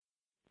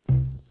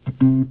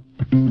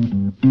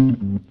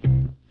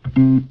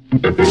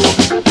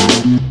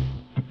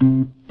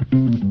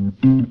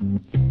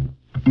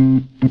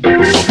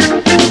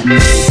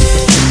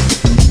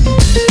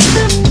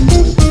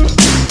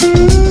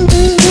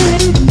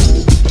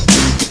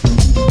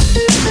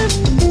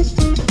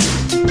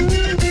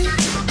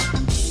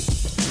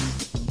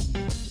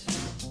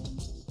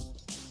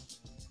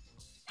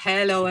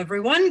Hello,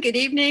 everyone. Good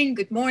evening,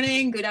 good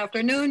morning, good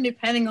afternoon,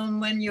 depending on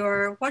when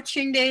you're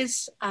watching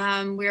this.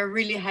 We're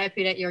really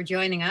happy that you're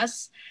joining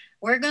us.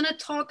 We're going to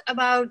talk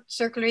about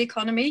circular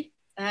economy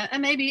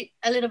and maybe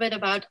a little bit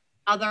about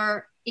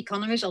other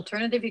economies,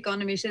 alternative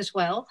economies as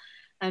well,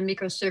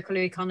 because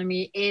circular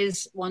economy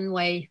is one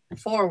way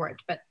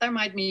forward, but there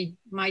might be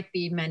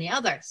many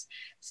others.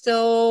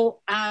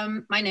 So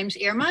my name's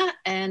Irma,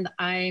 and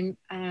I'm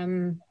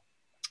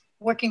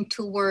working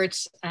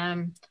towards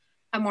a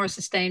more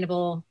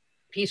sustainable,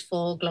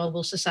 peaceful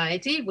global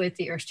society with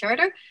the Earth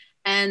Charter.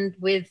 And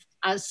with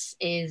us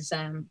is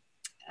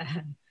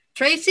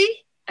Tracy,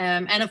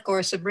 and of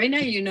course, Sabrina.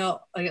 You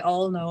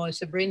all know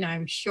Sabrina,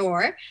 I'm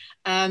sure.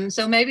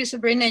 So maybe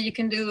Sabrina, you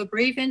can do a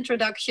brief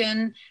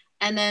introduction,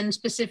 and then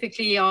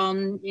specifically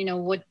on,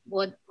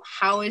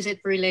 how is it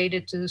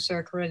related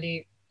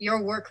to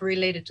your work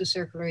related to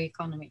circular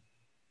economy?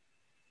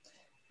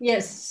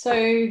 Yes, so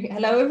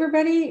hello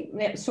everybody.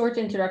 Short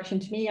introduction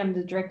to me. I'm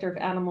the Director of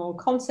Animal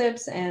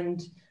Concepts and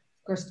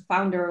of course the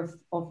founder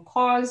of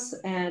PAWS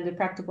and the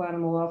Practical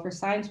Animal Welfare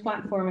Science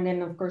Platform. And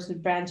then of course we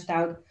branched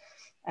out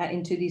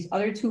into these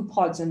other two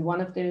pods, and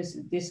one of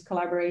this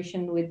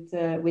collaboration with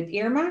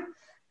Irma.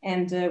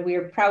 And we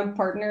are a proud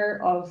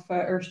partner of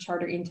Earth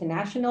Charter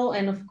International.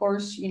 And of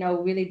course,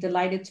 really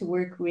delighted to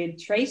work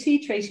with Tracy.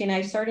 Tracy and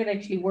I started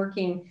actually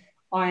working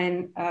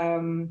on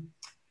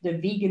the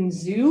vegan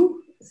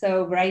zoo.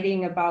 So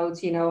writing about,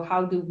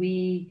 how do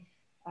we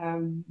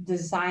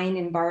design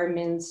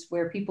environments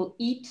where people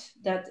eat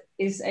that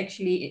is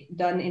actually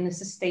done in a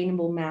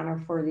sustainable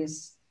manner for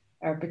this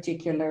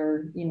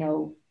particular,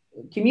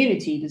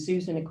 community, the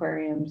zoos and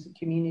aquariums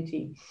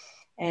community.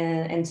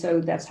 And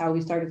so that's how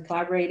we started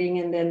collaborating.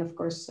 And then, of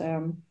course,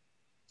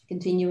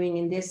 continuing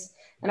in this.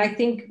 And I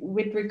think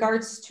with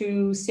regards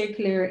to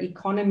circular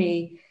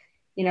economy,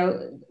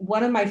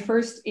 one of my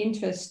first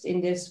interests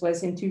in this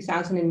was in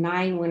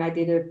 2009 when I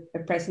did a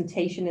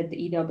presentation at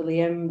the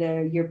EWM,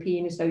 the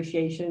European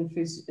Association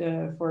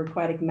for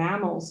Aquatic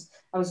Mammals.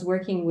 I was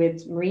working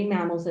with marine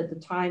mammals at the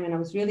time, and I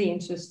was really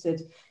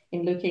interested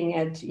in looking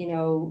at,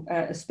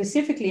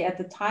 specifically at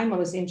the time I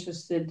was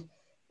interested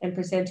in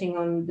presenting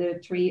on the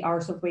 3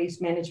 R's of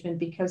waste management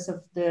because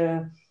of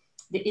the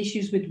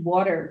issues with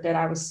water that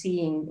I was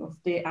seeing of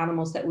the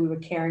animals that we were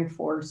caring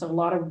for. So a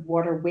lot of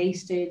water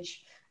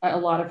wastage, a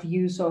lot of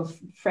use of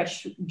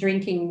fresh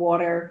drinking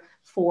water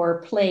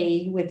for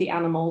play with the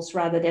animals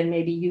rather than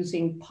maybe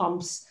using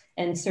pumps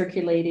and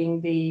circulating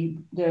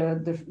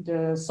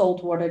the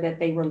salt water that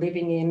they were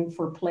living in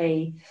for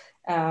play.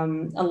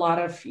 A lot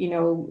of,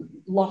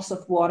 loss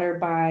of water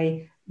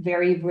by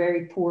very,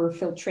 very poor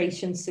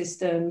filtration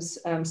systems.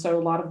 So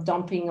a lot of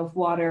dumping of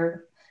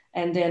water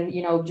and then,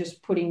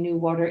 just putting new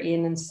water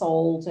in and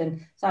salt.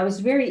 And so I was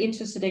very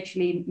interested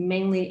actually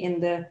mainly in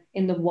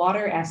the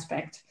water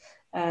aspect.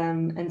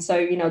 And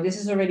so, this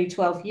is already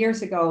 12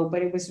 years ago,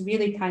 but it was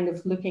really kind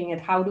of looking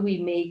at how do we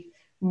make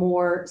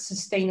more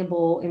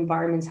sustainable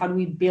environments? How do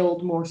we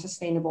build more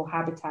sustainable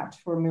habitats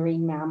for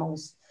marine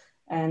mammals?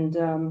 And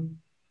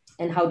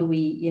how do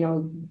we,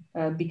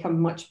 become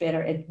much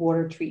better at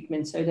water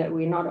treatment so that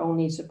we're not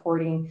only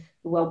supporting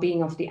the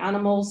well-being of the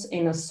animals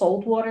in a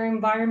saltwater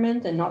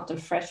environment and not the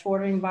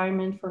freshwater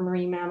environment for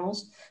marine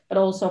mammals, but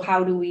also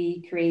how do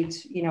we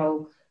create,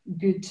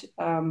 good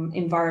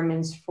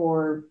environments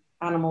for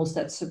animals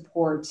that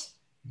support,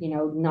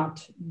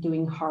 not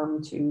doing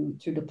harm to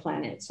the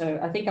planet. So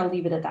I think I'll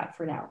leave it at that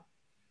for now.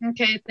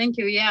 Okay, thank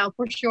you. Yeah,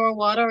 for sure.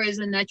 Water is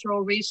a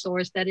natural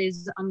resource that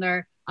is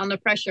under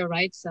pressure,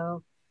 right?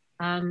 So,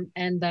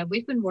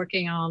 we've been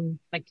working on,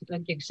 like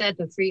you said,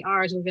 the 3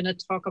 R's. We're going to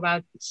talk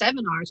about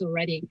 7 R's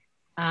already,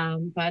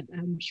 but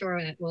I'm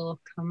sure that will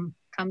come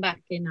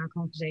back in our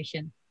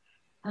conversation.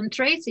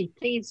 Tracy,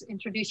 please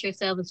introduce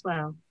yourself as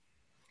well.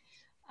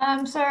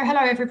 So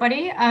hello,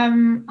 everybody.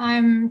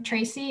 I'm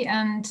Tracy,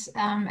 and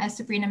as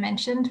Sabrina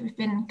mentioned, we've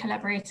been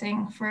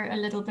collaborating for a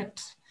little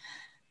bit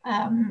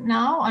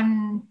now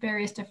on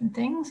various different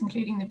things,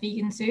 including the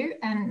vegan zoo,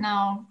 and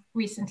now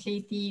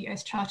recently the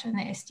Earth Charter and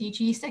the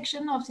SDG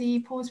section of the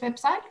PAWS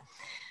website.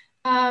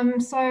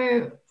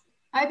 So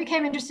I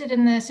became interested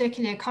in the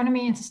circular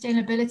economy and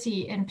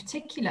sustainability in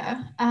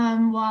particular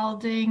while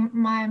doing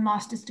my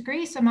master's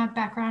degree. So my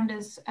background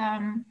is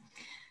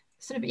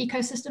sort of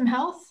ecosystem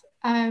health.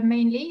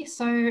 Mainly.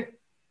 So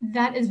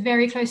that is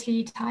very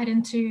closely tied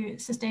into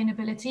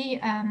sustainability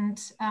and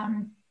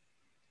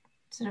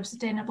sort of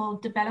sustainable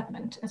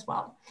development as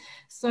well.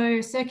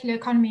 So circular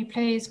economy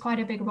plays quite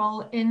a big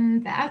role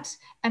in that,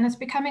 and it's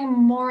becoming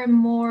more and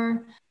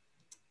more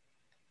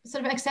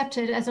sort of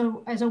accepted as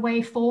a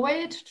way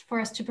forward for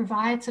us to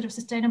provide sort of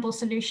sustainable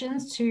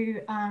solutions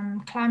to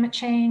climate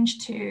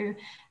change, to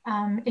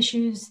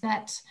issues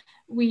that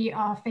we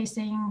are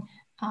facing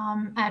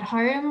at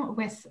home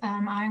with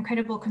our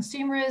incredible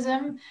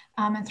consumerism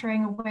and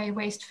throwing away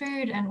waste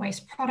food and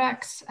waste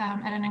products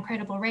at an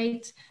incredible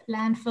rate,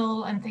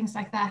 landfill and things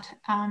like that.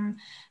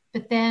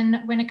 But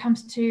then when it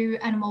comes to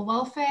animal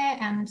welfare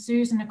and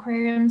zoos and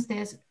aquariums,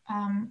 there's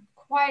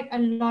quite a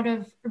lot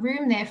of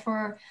room there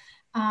for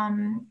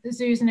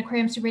zoos and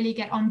aquariums to really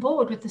get on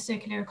board with the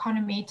circular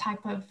economy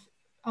type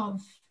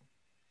of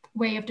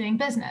way of doing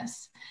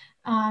business.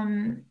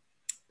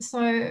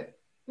 So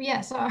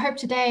I hope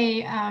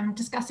today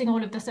discussing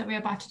all of this that we're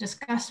about to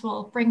discuss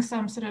will bring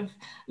some sort of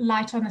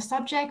light on the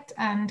subject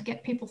and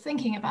get people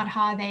thinking about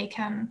how they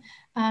can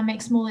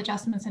make small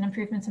adjustments and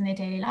improvements in their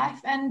daily life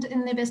and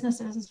in their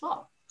businesses as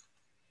well.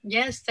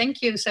 Yes,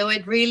 thank you. So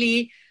it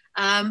really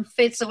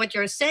fits, so what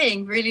you're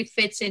saying really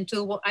fits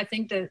into what I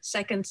think the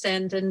second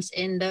sentence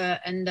in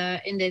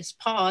this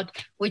pod,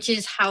 which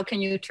is how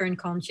can you turn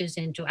conscious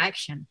into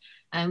action?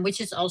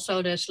 Which is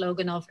also the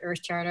slogan of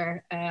Earth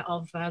Charter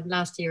of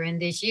last year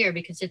and this year,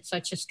 because it's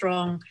such a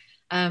strong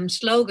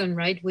slogan,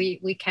 right?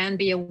 We can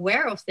be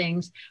aware of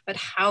things, but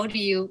how do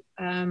you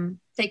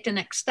take the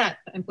next step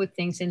and put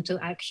things into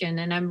action?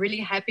 And I'm really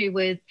happy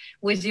with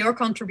your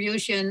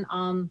contribution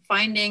on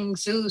finding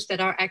zoos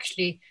that are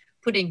actually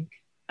putting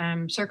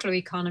circular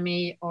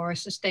economy or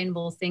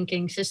sustainable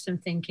thinking, system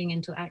thinking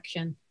into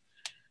action.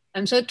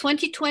 So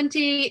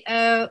 2020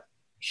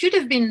 should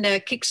have been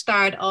the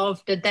kickstart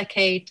of the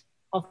decade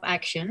of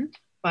action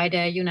by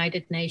the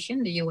United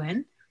Nations, the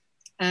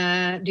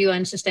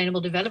UN Sustainable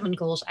Development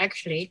Goals,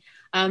 actually.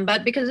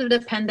 But because of the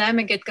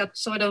pandemic, it got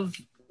sort of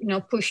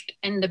pushed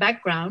in the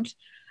background.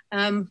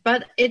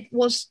 But it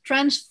was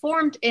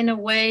transformed in a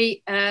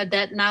way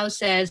that now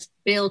says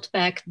build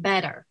back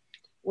better,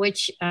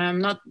 which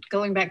not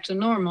going back to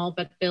normal,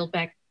 but build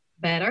back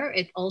better.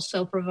 It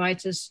also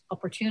provides us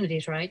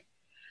opportunities, right?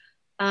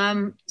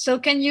 So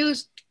can you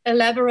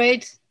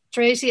elaborate,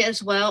 Tracy,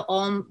 as well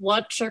on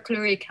what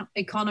circular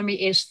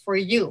economy is for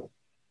you?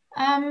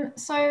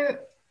 So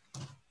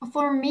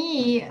for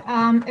me,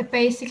 it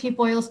basically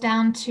boils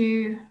down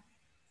to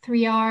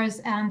 3 R's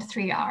and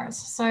 3 R's.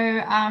 So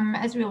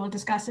as we will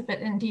discuss a bit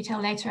in detail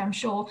later, I'm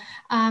sure,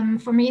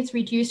 for me, it's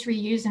reduce,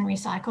 reuse, and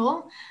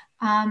recycle.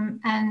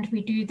 And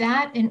we do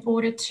that in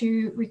order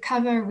to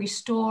recover,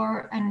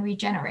 restore, and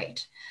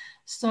regenerate.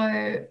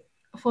 So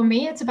for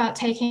me, it's about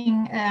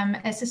taking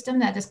a system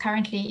that is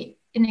currently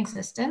in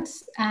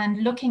existence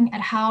and looking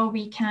at how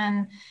we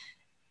can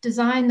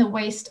design the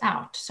waste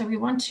out. So we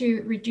want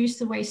to reduce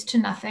the waste to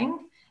nothing,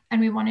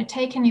 and we want to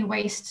take any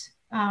waste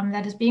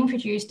that is being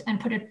produced and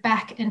put it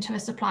back into a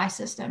supply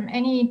system,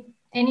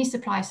 any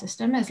supply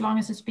system, as long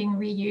as it's being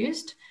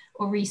reused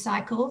or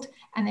recycled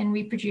and then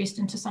reproduced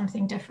into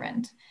something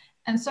different.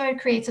 And so it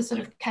creates a sort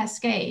of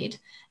cascade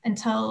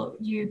until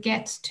you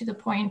get to the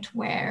point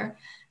where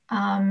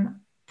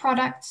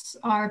products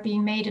are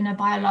being made in a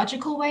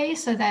biological way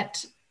so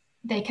that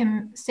they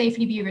can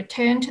safely be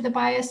returned to the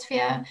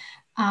biosphere,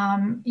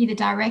 either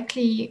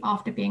directly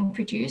after being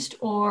produced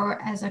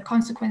or as a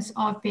consequence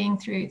of being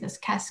through this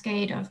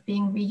cascade of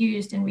being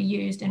reused and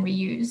reused and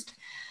reused.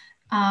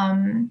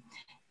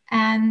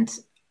 And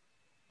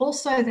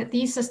also that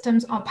these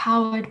systems are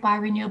powered by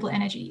renewable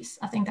energies.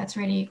 I think that's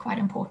really quite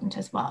important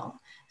as well.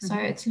 Mm-hmm. So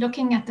it's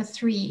looking at the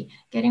three: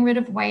 getting rid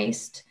of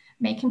waste,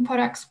 making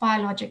products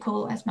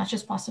biological as much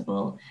as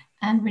possible,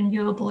 and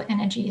renewable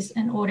energies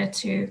in order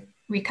to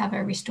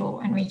recover,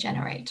 restore, and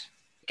regenerate.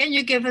 Can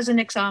you give us an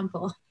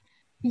example?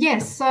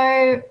 Yes.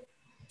 So,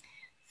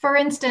 for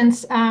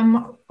instance,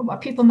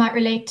 what people might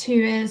relate to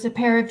is a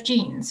pair of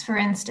jeans, for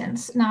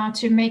instance. Now,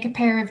 to make a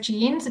pair of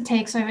jeans, it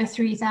takes over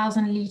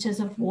 3,000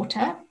 liters of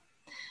water.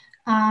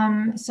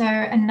 So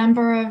a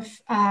number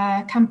of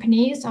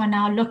companies are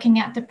now looking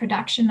at the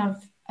production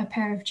of a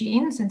pair of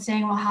jeans and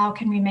saying, well, how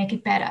can we make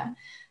it better?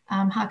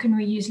 How can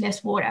we use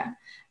less water?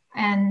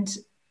 And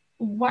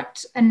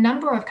what a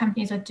number of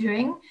companies are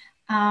doing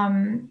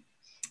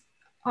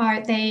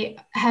are they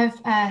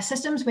have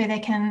systems where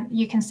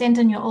you can send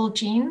in your old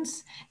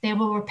jeans. They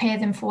will repair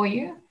them for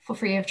you for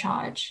free of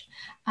charge.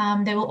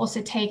 They will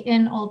also take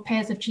in old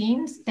pairs of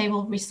jeans. They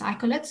will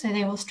recycle it. So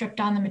they will strip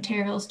down the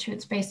materials to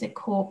its basic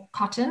core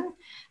cotton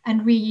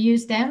and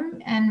reuse them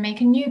and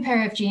make a new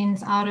pair of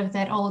jeans out of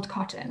that old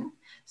cotton.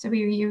 So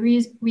we're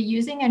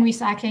reusing and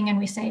recycling, and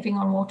we're saving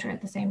on water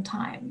at the same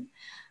time.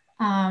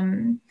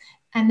 And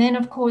then,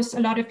 of course, a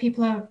lot of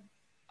people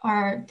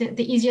are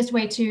the easiest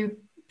way to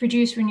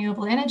produce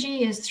renewable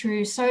energy is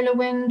through solar,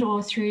 wind,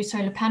 or through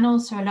solar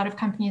panels. So a lot of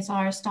companies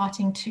are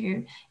starting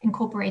to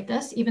incorporate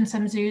this. Even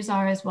some zoos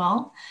are as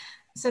well.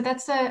 So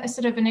that's a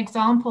sort of an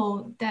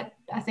example that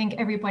I think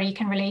everybody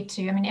can relate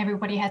to. I mean,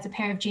 everybody has a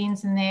pair of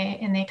jeans in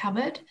their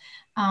cupboard,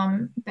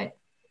 but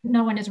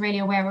no one is really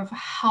aware of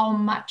how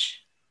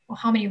much or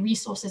how many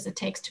resources it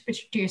takes to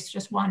produce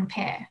just one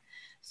pair.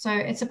 So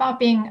it's about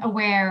being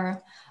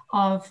aware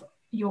of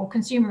your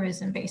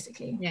consumerism,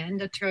 basically. Yeah, and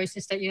the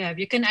choices that you have.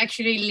 You can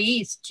actually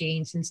lease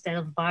jeans instead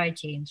of buy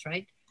jeans,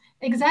 right?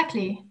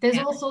 Exactly. There's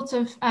all sorts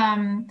of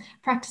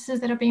practices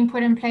that are being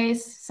put in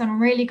place,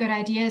 some really good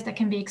ideas that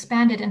can be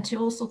expanded into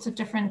all sorts of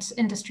different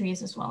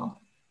industries as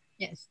well.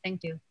 Yes,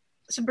 thank you.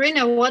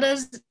 Sabrina, what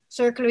does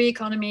circular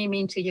economy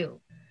mean to you?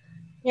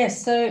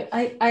 Yes, so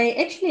I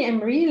actually am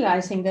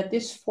realizing that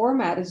this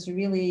format is a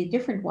really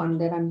different one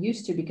that I'm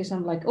used to, because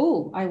I'm like,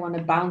 oh, I want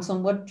to bounce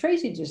on what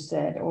Tracy just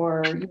said,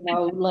 or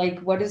like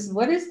what is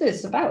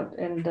this about?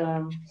 And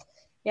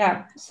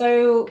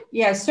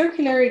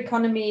circular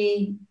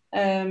economy,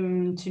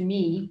 to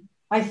me,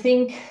 I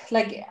think,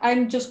 like,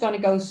 I'm just going to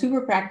go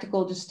super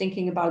practical, just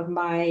thinking about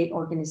my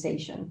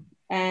organization,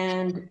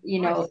 and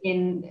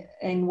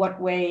in what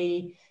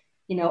way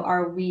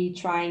are we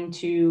trying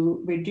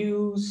to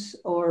reduce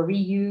or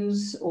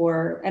reuse,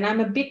 and I'm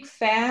a big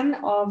fan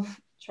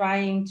of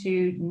trying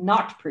to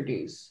not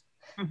produce.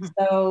 Mm-hmm.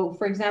 So,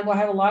 for example, I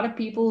have a lot of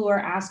people who are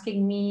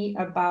asking me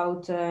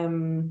about,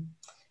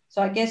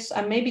 so I guess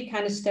I'm maybe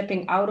kind of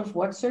stepping out of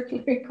what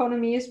circular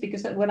economy is,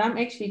 because what I'm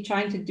actually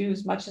trying to do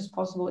as much as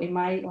possible in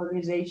my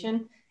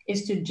organization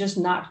is to just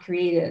not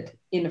create it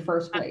in the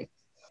first place.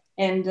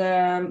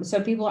 And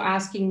so people are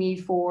asking me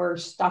for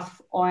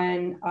stuff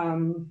on,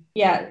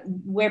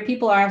 where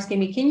people are asking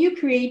me, can you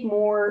create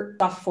more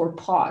stuff for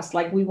paws?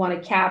 Like, we want a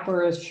cap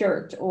or a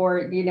shirt,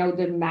 or,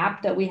 the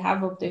map that we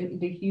have of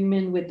the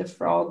human with the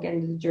frog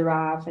and the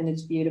giraffe, and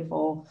it's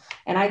beautiful.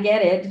 And I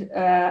get it.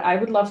 I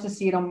would love to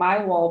see it on my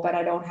wall, but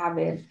I don't have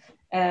it.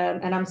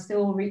 And I'm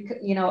still,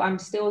 I'm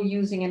still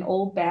using an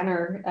old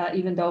banner,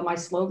 even though my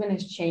slogan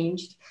has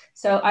changed.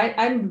 So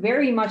I'm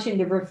very much in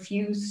the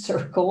refuse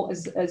circle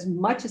as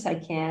much as I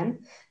can.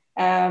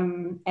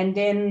 And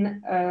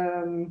then,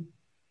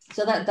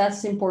 so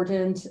that's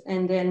important.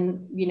 And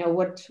then,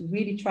 what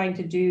really trying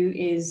to do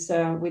is,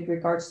 with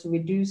regards to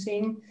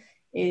reducing,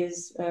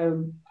 is,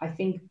 I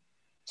think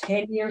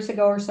 10 years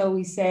ago or so,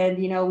 we said,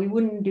 we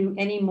wouldn't do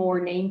any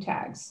more name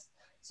tags.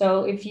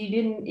 So if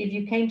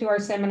you came to our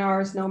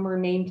seminars, no more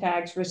name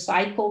tags,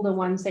 recycle the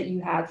ones that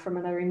you had from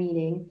another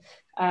meeting.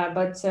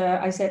 But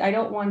I said, I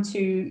don't want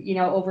to,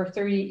 over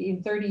 30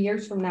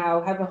 years from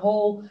now, have a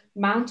whole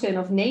mountain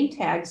of name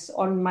tags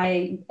on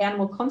my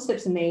Animal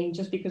Concepts name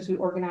just because we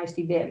organized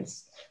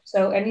events.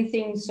 So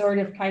anything sort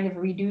of kind of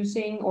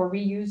reducing or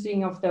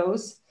reusing of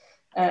those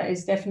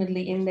is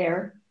definitely in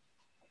there.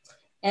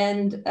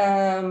 And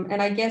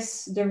I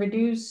guess the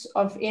reduce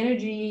of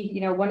energy,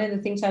 one of the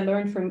things I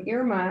learned from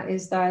Irma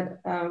is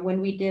that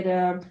when we did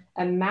a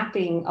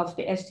mapping of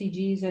the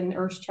SDGs and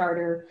Earth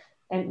Charter,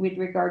 and with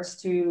regards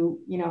to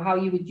how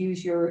you would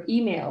use your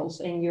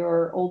emails and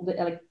your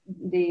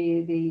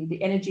the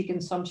energy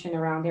consumption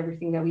around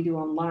everything that we do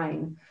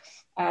online.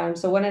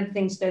 So one of the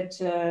things that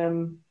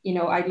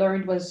I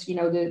learned was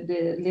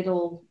the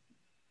little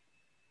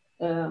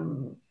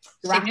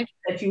draft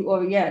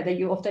that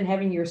you often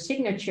have in your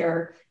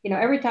signature.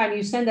 Every time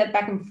you send that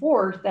back and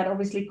forth, that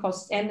obviously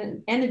costs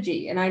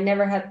energy, and I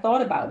never had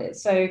thought about it.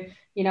 So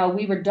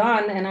we were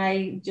done, and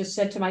I just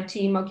said to my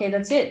team, okay,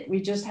 that's it,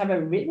 we just have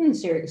a written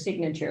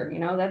signature.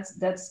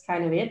 That's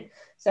kind of it.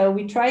 So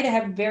we try to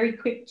have very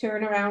quick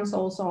turnarounds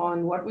also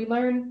on what we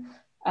learn.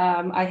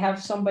 I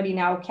have somebody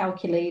now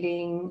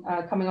calculating,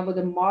 coming up with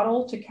a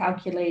model to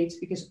calculate,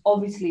 because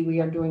obviously we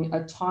are doing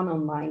a ton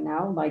online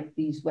now, like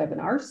these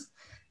webinars.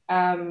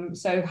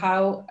 So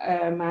how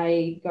am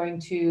I going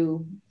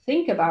to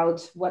think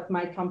about what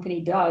my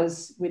company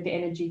does with the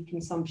energy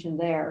consumption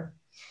there?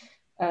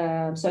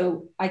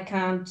 So I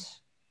can't,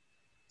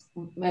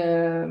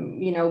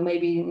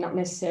 maybe not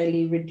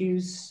necessarily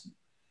reduce.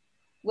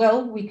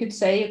 Well, we could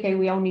say, okay,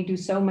 we only do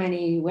so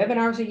many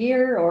webinars a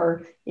year,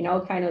 or,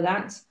 kind of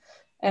that.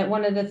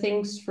 One of the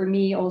things for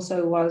me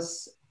also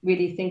was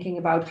really thinking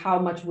about how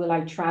much will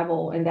I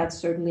travel? And that's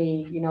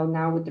certainly,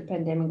 now with the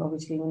pandemic,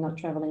 obviously we're not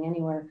traveling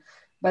anywhere,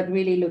 but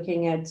really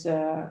looking at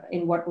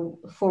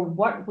for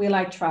what will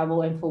I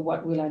travel and for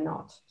what will I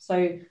not?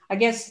 So I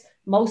guess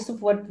most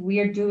of what we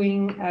are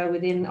doing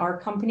within our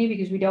company,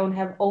 because we don't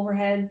have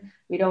overhead,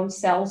 we don't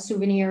sell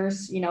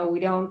souvenirs, we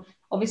don't,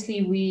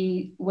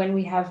 obviously when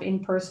we have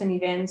in-person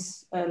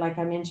events, like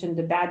I mentioned,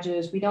 the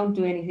badges, we don't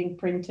do anything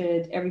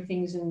printed,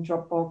 everything's in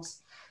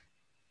Dropbox.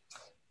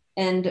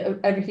 And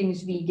everything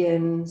is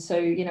vegan. So,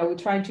 we're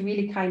trying to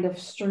really kind of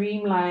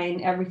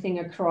streamline everything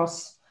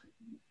across.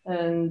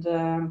 And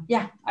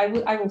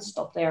I will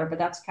stop there, but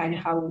that's kind of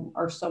how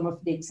are some of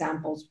the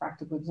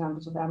practical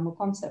examples of Animal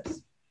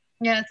Concepts.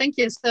 Yeah, thank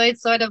you. So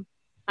it's sort of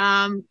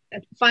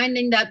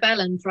finding that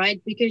balance,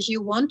 right? Because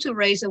you want to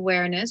raise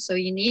awareness, so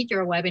you need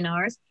your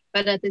webinars,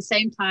 but at the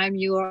same time,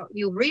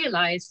 you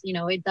realize,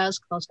 it does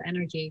cost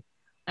energy.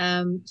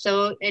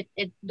 So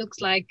it looks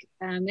like,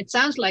 it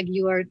sounds like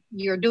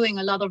you're doing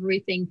a lot of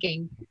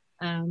rethinking.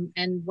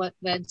 And what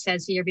that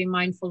says here, be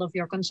mindful of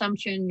your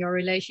consumption, your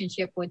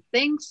relationship with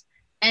things,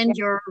 and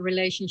your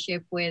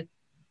relationship with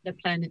the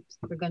planet.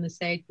 We're going to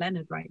say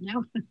planet right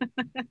now.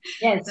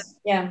 Yes,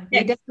 yeah,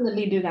 we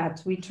definitely do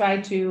that. We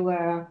try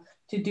to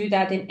do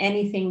that in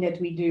anything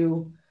that we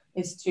do.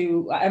 Is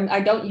to,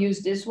 I don't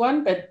use this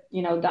one, but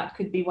that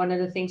could be one of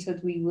the things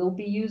that we will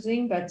be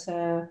using. But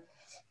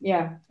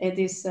Yeah, it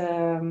is.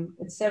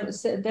 It's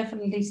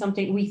definitely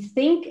something we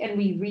think and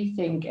we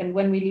rethink, and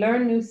when we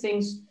learn new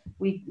things,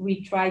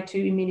 we try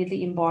to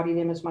immediately embody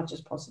them as much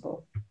as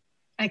possible.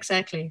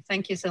 Exactly.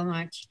 Thank you so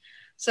much.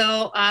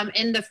 So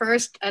in the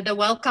first, the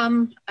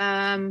welcome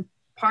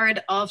part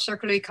of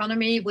circular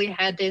economy, we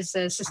had this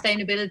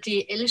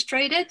sustainability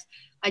illustrated.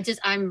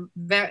 I'm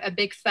a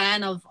big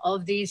fan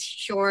of these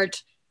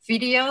short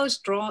videos.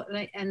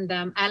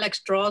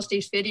 Alex draws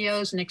these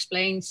videos and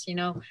explains,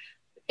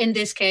 in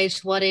this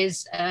case, what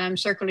is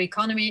circular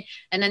economy?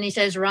 And then he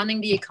says,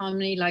 running the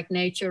economy like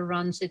nature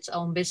runs its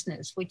own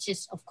business, which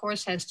is, of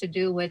course, has to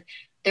do with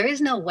there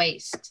is no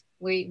waste.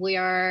 We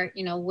are,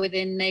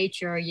 within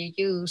nature, you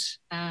use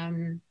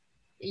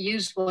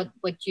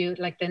what you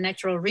like the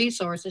natural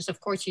resources. Of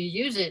course, you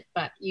use it,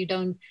 but you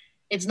don't.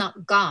 It's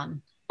not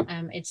gone.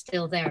 It's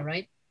still there,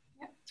 right?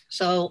 Yeah.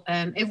 So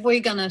if we're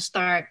gonna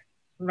start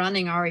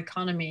running our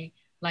economy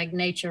like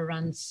nature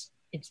runs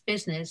its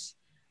business,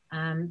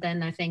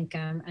 then I think,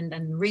 and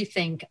then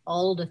rethink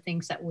all the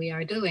things that we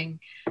are doing,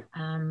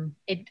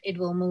 it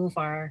will move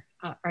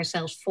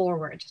ourselves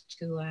forward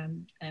to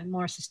a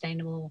more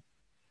sustainable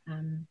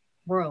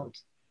world.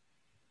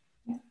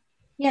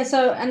 Yeah,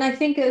 so, and I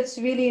think it's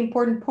a really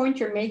important point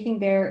you're making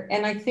there.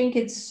 And I think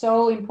it's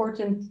so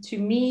important to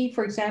me,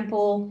 for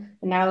example,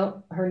 and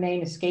now her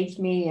name escapes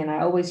me, and I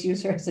always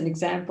use her as an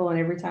example, and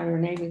every time her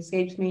name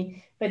escapes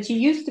me, but she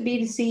used to be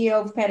the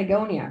CEO of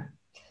Patagonia.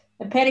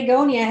 And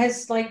Patagonia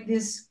has like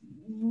this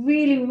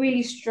really,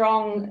 really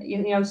strong,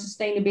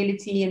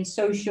 sustainability and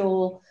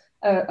social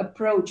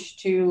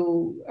approach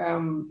to,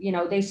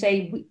 they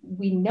say,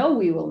 we know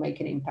we will make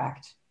an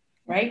impact,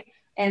 right?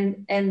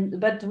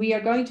 But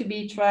we're going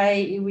to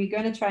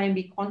try and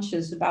be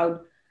conscious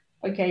about,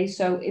 okay,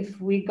 so if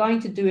we're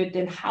going to do it,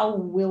 then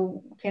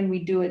can we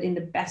do it in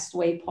the best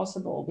way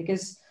possible?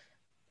 Because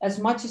as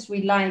much as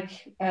we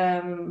like,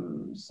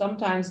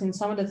 sometimes in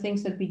some of the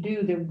things that we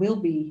do, there will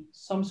be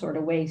some sort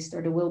of waste,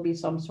 or there will be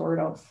some sort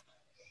of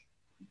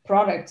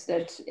product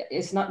that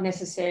is not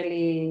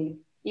necessarily,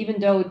 even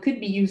though it could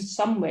be used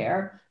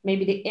somewhere,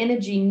 maybe the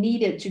energy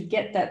needed to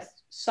get that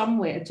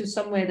somewhere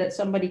that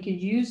somebody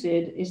could use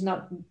it is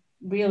not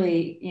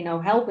really,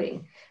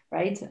 helping,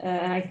 right?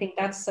 And I think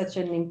that's such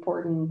an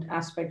important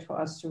aspect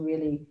for us to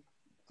really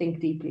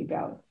think deeply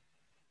about.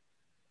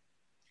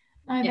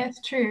 No, that's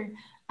true.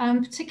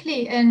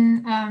 Particularly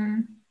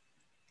in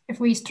if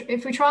we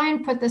try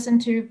and put this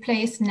into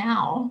place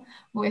now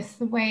with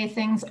the way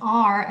things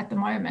are at the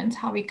moment,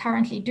 how we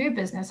currently do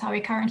business, how we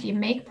currently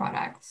make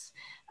products,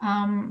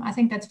 I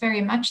think that's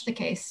very much the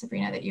case,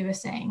 Sabrina, that you were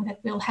saying, that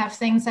we'll have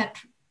things that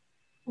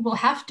will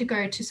have to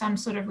go to some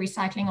sort of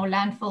recycling or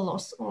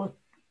landfill or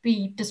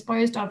be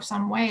disposed of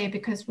some way,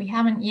 because we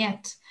haven't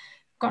yet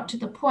got to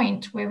the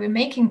point where we're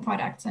making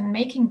products and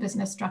making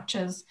business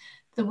structures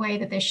the way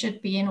that they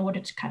should be in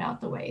order to cut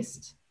out the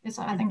waste.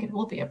 So I think it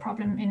will be a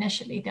problem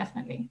initially,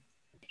 definitely.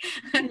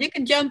 You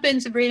can jump in,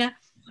 Sabrina.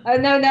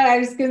 No, I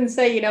was going to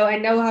say, I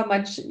know how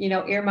much,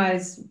 Irma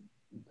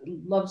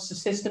loves the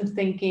system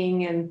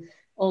thinking and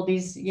all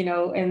these,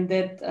 and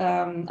that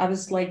I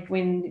was like,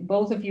 when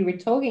both of you were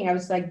talking, I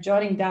was like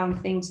jotting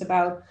down things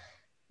about,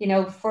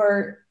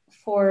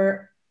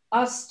 for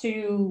us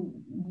to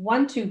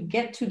want to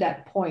get to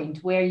that point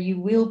where you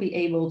will be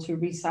able to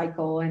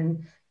recycle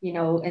and,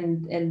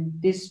 and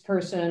this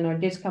person or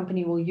this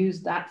company will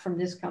use that from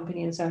this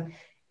company. And so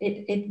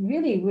it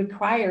really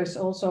requires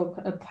also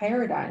a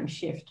paradigm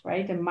shift,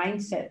 right? A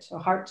mindset, a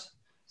heart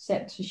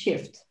set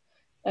shift,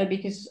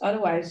 because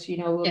otherwise,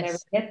 we'll never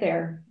get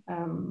there.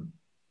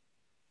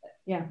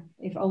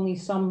 If only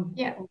some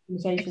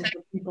organizations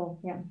or people,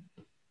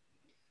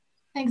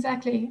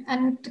 Exactly,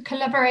 and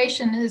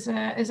collaboration is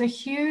a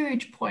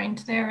huge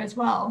point there as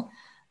well.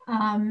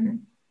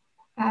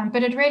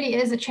 But it really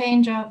is a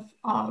change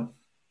of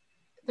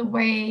the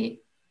way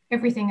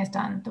everything is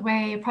done, the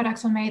way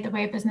products are made, the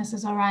way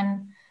businesses are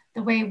run,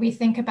 the way we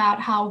think about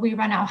how we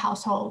run our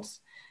households,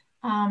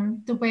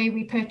 the way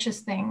we purchase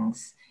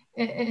things.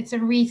 It's a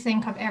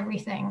rethink of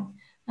everything,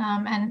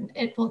 and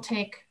it will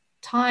take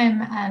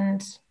time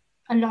and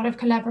a lot of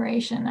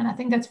collaboration. And I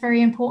think that's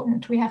very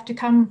important. We have to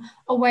come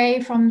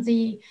away from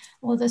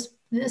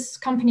this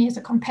company is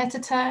a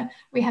competitor.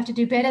 We have to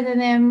do better than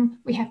them.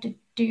 We have to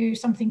do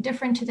something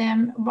different to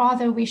them.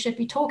 Rather, we should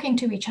be talking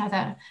to each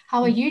other.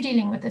 How are you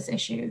dealing with this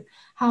issue?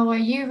 How are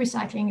you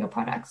recycling your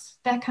products?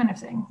 That kind of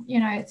thing.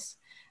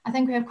 I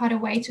think we have quite a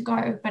way to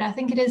go, but I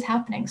think it is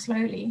happening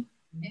slowly.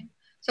 Yeah.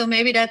 So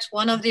maybe that's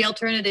one of the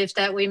alternatives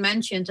that we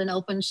mentioned, an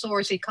open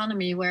source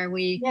economy where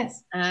we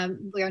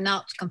are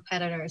not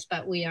competitors,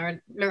 but we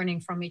are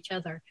learning from each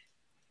other.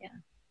 Yeah.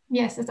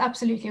 Yes, it's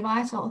absolutely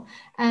vital.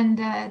 And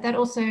that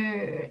also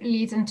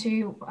leads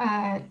into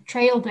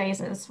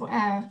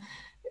trailblazers,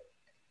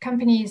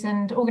 companies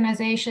and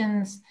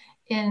organizations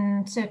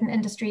in certain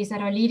industries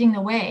that are leading the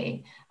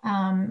way.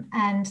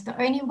 And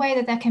the only way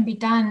that can be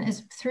done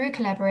is through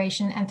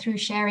collaboration and through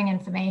sharing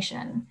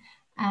information.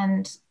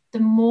 And the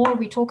more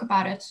we talk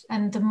about it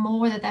and the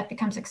more that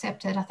becomes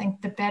accepted, I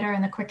think the better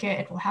and the quicker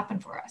it will happen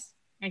for us.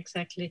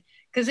 Exactly.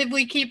 Because if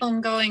we keep on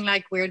going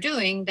like we're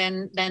doing,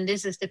 then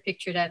this is the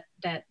picture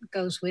that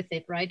goes with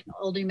it, right?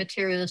 All the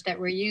materials that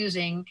we're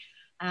using.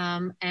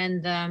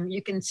 And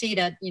you can see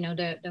that,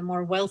 the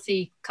more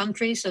wealthy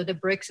countries, so the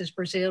BRICS is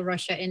Brazil,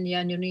 Russia,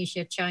 India,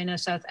 Indonesia, China,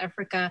 South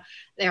Africa,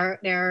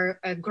 they're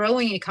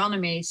growing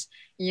economies.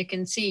 You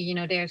can see,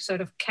 they're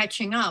sort of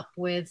catching up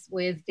with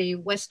the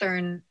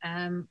Western,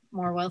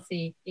 more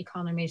wealthy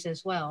economies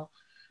as well.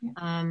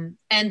 And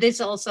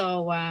this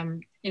also,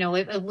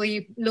 if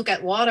we look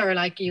at water,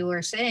 like you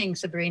were saying,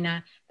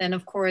 Sabrina, then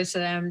of course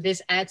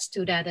this adds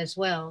to that as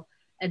well.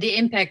 The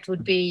impact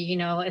would be,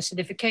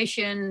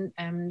 acidification,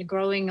 the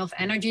growing of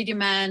energy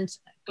demand,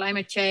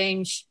 climate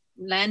change,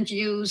 land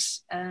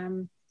use,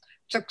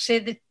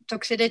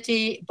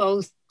 toxicity,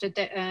 both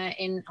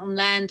on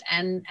land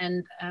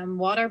and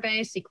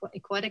water-based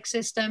aquatic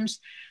systems.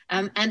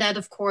 And that,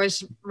 of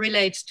course,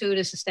 relates to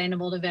the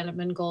Sustainable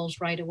Development Goals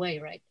right away,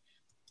 right?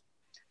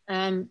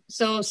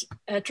 So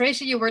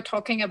Tracy, you were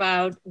talking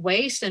about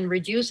waste and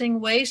reducing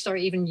waste or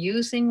even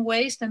using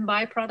waste and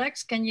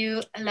byproducts. Can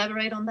you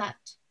elaborate on that?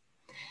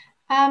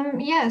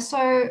 Yeah,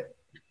 so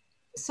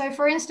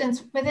for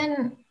instance,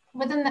 within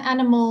the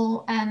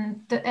animal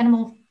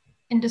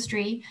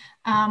industry,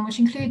 which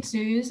includes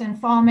zoos and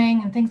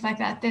farming and things like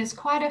that, there's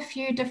quite a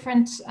few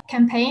different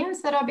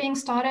campaigns that are being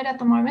started at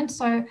the moment.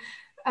 So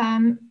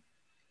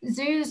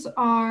zoos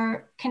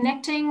are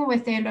connecting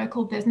with their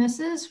local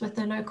businesses, with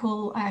the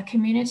local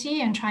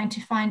community, and trying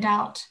to find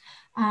out,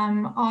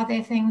 are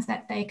there things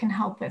that they can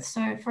help with?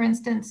 So for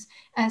instance,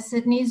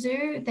 Sydney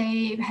Zoo,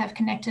 they have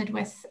connected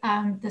with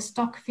the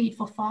Stock Feed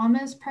for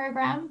Farmers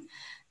program.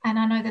 And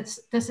I know that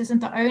this isn't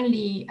the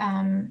only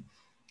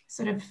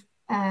sort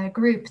of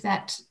group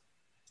that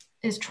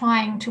is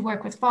trying to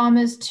work with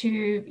farmers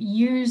to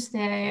use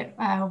their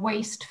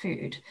waste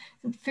food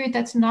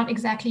that's not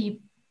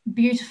exactly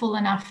beautiful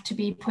enough to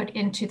be put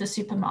into the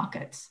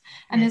supermarkets.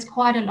 And there's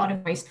quite a lot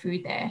of waste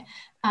food there.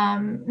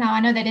 Now, I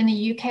know that in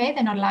the UK,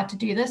 they're not allowed to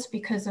do this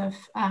because of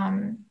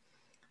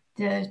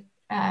the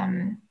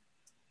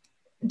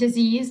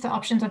disease, the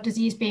options of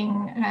disease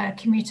being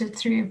commuted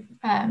through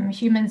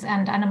humans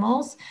and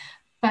animals.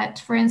 But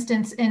for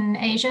instance, in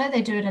Asia,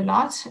 they do it a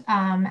lot,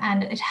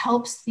 and it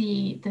helps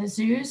the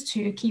zoos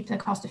to keep the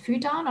cost of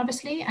food down,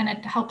 obviously, and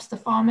it helps the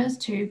farmers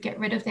to get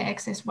rid of their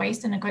excess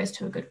waste, and it goes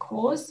to a good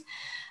cause.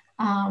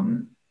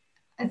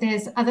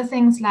 There's other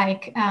things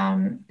like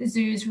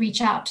zoos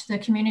reach out to the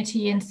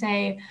community and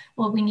say,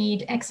 well, we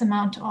need X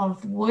amount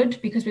of wood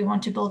because we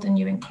want to build a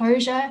new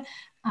enclosure.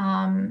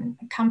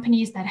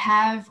 Companies that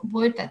have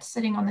wood that's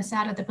sitting on the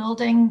side of the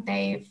building,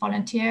 they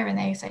volunteer and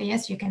they say,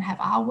 yes, you can have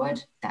our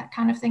wood. That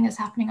kind of thing is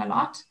happening a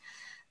lot.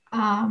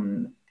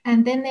 And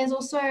then there's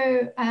also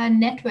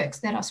networks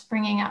that are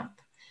springing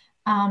up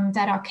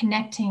that are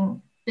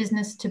connecting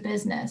business to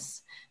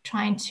business,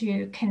 trying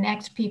to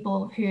connect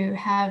people who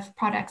have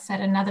products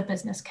that another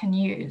business can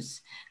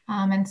use.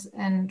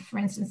 And for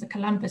instance, the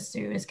Columbus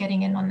Zoo is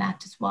getting in on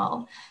that as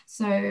well.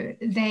 So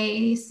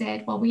they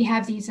said, well, we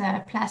have these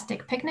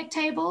plastic picnic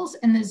tables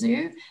in the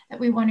zoo that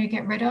we want to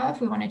get rid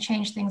of. We want to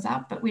change things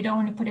up, but we don't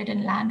want to put it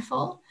in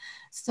landfill.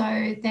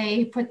 So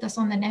they put this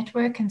on the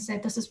network and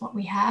said, this is what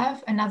we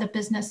have. Another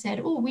business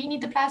said, oh, we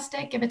need the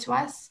plastic, give it to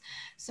us.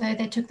 So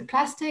they took the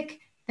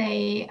plastic,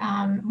 they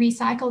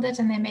recycled it,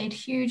 and they made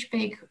huge,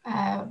 big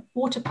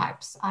water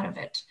pipes out of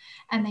it.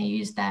 And they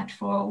used that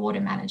for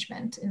water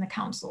management in the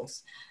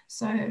councils.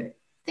 So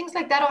things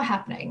like that are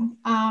happening.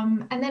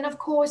 And then, of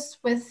course,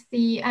 with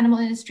the animal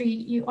industry,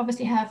 you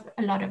obviously have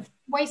a lot of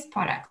waste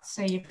products.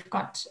 So you've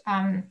got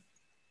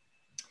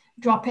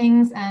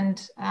droppings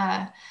and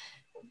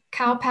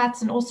cow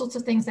pats and all sorts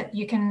of things that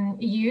you can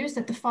use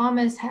that the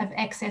farmers have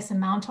excess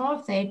amount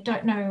of. They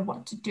don't know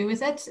what to do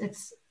with it.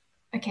 It's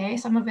okay,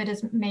 some of it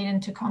is made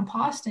into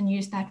compost and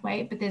used that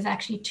way, but there's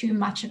actually too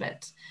much of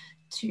it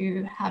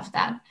to have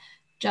that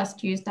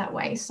just used that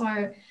way.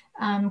 So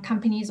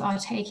companies are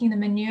taking the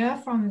manure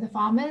from the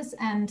farmers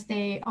and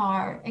they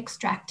are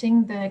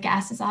extracting the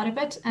gases out of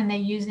it, and they're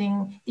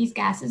using these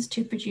gases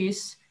to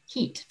produce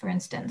heat, for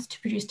instance,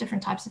 to produce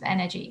different types of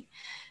energy.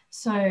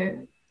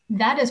 So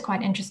that is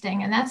quite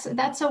interesting. And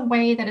that's a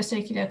way that a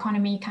circular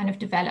economy kind of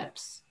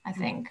develops, I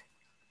think.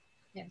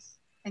 Yes,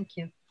 thank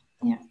you.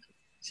 Yeah.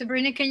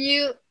 Sabrina, can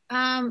you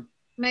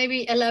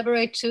maybe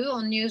elaborate too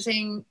on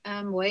using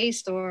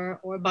waste or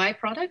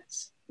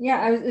byproducts?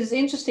 Yeah, it was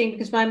interesting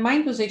because my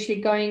mind was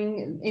actually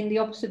going in the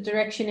opposite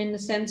direction in the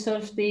sense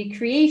of the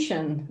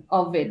creation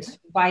of it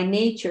by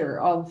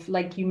nature of,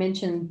 like you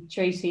mentioned,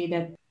 Tracy,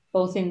 that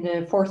both in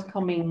the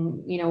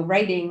forthcoming,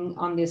 writing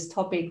on this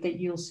topic that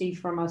you'll see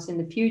from us in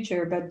the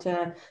future. But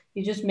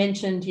you just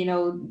mentioned,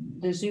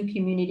 the zoo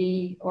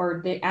community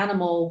or the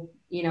animal,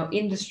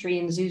 industry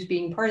and zoos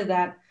being part of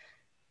that.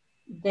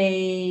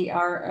 They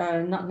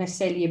are not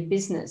necessarily a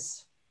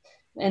business,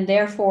 and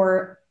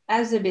therefore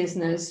as a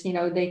business,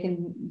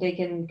 they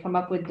can come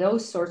up with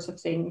those sorts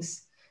of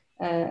things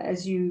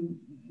as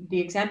the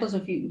examples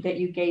that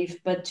you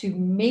gave. But to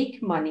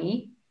make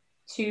money,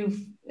 to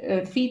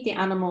feed the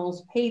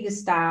animals, pay the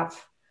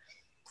staff,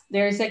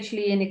 there's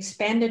actually an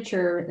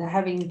expenditure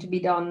having to be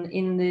done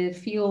in the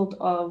field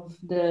of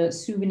the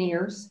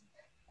souvenirs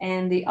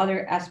and the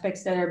other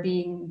aspects that are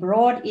being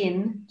brought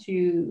in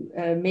to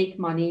make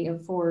money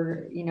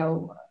for, you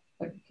know,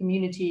 a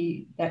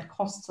community that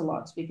costs a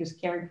lot, because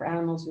caring for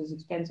animals is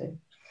expensive.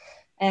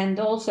 And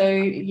also,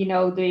 you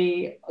know,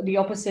 the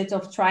opposite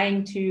of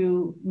trying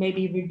to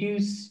maybe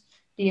reduce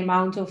the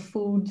amount of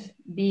food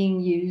being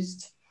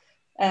used,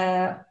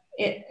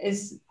 it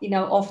is, you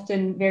know,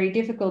 often very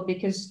difficult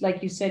because,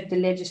 like you said, the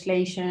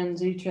legislation,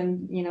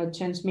 you know,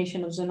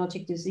 transmission of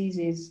zoonotic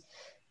diseases,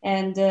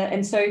 and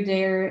so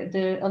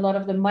a lot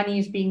of the money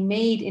is being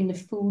made in the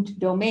food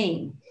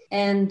domain.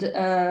 And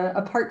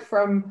apart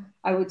from,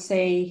 I would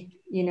say,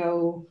 you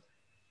know,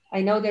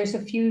 I know there's a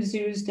few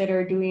zoos that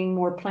are doing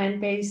more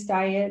plant-based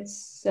diets,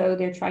 so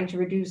they're trying to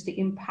reduce the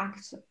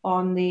impact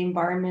on the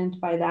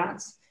environment by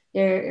that.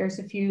 There's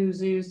a few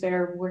zoos that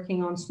are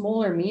working on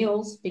smaller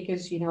meals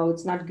because, you know,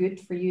 it's not good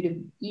for you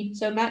to eat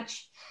so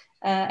much.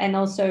 And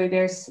also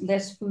there's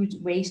less food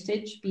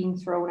wastage being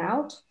thrown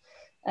out.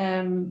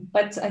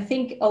 But I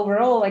think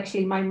overall,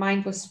 actually, my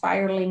mind was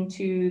spiraling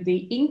to the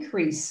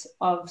increase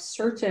of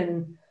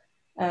certain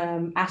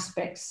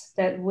aspects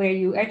that where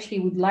you actually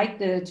would like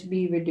to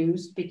be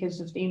reduced because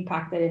of the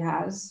impact that it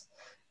has.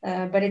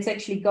 But it's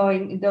actually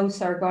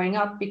those are going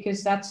up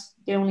because that's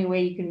the only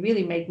way you can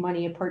really make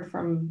money, apart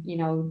from, you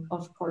know,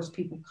 of course,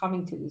 people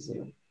coming to the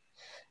zoo.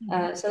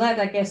 So that,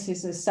 I guess,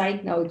 is a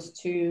side note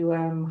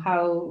to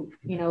how,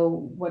 you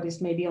know, what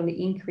is maybe on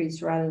the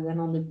increase rather than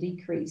on the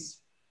decrease.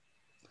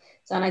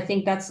 So, and I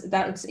think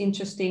that's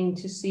interesting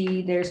to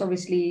see. There's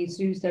obviously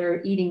zoos that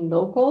are eating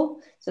local.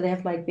 So they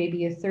have like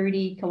maybe a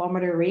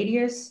 30-kilometer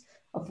radius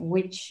of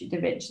which the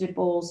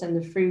vegetables and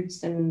the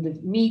fruits and the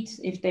meat,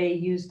 if they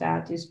use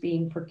that, is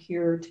being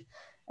procured,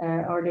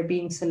 or they're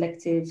being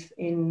selective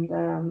in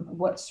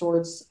what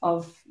sorts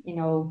of, you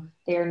know,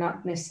 they're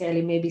not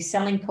necessarily maybe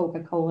selling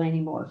Coca-Cola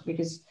anymore,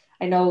 because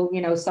I know,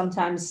 you know,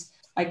 sometimes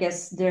I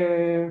guess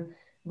the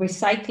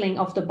recycling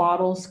of the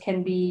bottles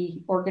can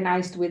be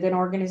organized with an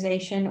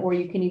organization, or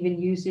you can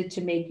even use it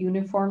to make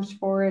uniforms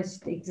for, as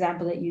the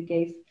example that you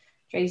gave,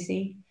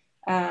 Tracy.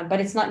 But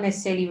it's not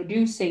necessarily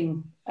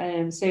reducing.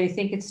 So I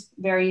think it's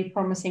very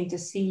promising to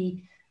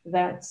see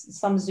that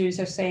some zoos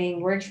are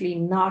saying we're actually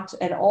not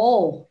at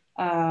all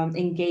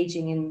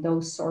engaging in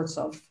those sorts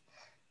of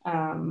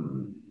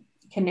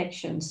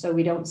connections. So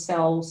we don't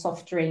sell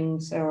soft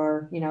drinks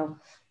or, you know,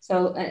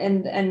 so,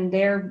 and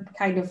they're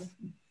kind of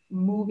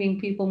moving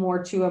people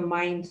more to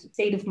a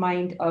state of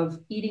mind of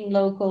eating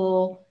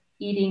local,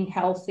 eating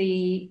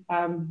healthy,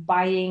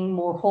 buying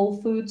more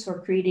whole foods,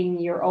 or creating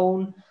your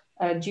own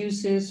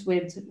juices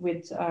with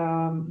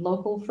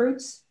local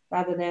fruits,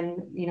 rather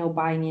than, you know,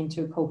 buying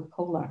into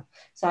Coca-Cola.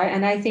 So,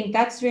 and I think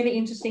that's really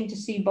interesting to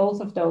see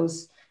both of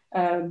those,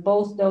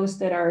 both those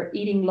that are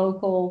eating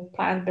local,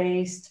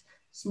 plant-based,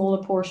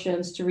 smaller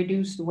portions to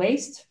reduce the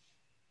waste,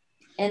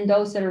 and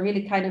those that are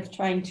really kind of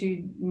trying to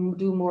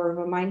do more of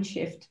a mind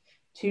shift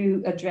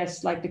to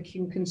address like the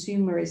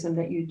consumerism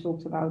that you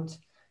talked about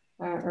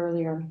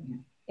earlier.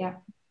 Yeah.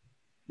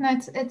 No,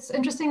 it's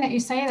interesting that you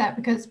say that,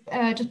 because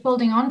just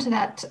building on to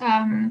that,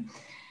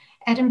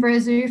 Edinburgh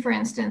Zoo, for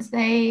instance,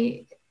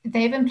 they've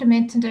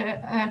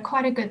implemented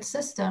quite a good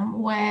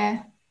system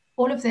where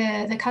all of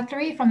the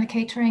cutlery from the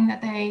catering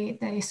that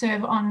they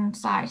serve on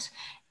site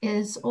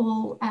is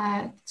all,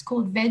 it's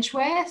called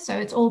vegware, so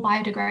it's all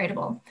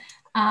biodegradable.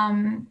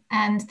 And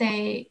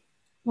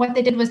what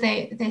they did was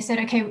they said,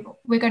 okay,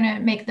 we're going to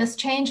make this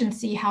change and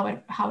see how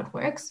it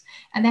works.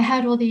 And they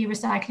had all the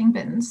recycling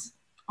bins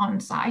on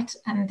site,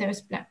 and there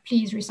was,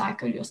 please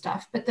recycle your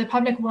stuff. But the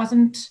public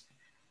wasn't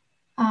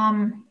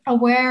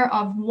aware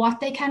of what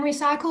they can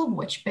recycle,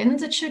 which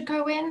bins it should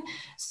go in.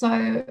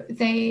 So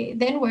they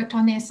then worked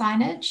on their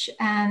signage,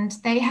 and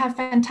they have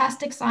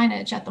fantastic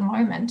signage at the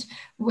moment,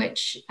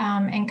 which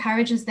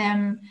encourages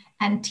them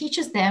and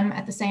teaches them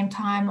at the same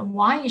time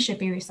why you should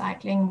be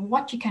recycling,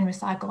 what you can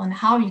recycle, and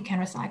how you can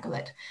recycle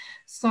it.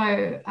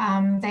 So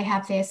they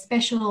have their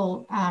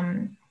special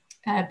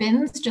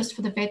bins just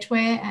for the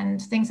vegware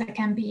and things that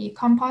can be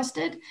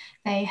composted.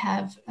 They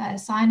have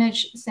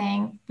signage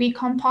saying, we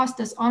compost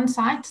this on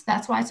site.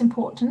 That's why it's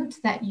important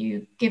that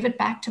you give it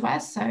back to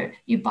us. So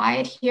you buy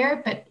it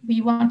here, but we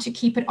want to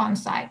keep it on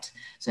site.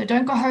 So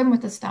don't go home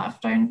with the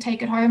stuff. Don't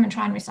take it home and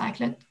try and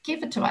recycle it.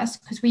 Give it to us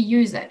because we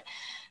use it.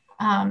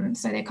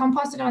 So they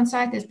compost it on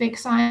site. There's big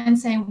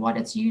signs saying what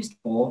it's used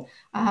for,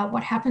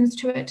 what happens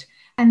to it.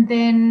 And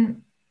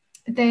then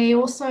they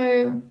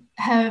also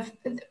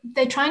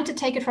they're trying to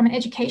take it from an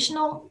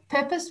educational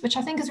purpose, which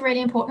I think is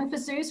really important for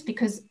zoos,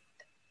 because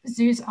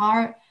zoos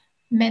are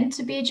meant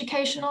to be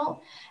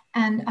educational.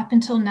 And up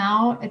until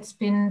now, it's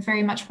been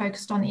very much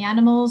focused on the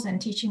animals and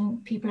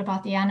teaching people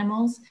about the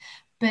animals.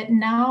 But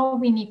now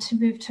we need to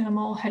move to a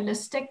more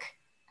holistic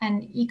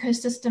and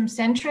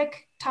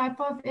ecosystem-centric type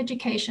of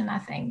education, I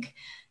think,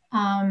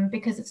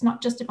 because it's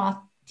not just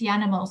about the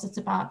animals, it's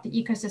about the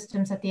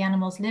ecosystems that the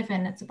animals live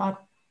in. It's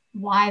about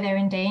why they're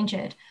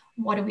endangered.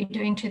 What are we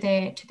doing to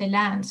their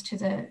lands, to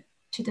the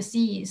to the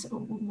seas?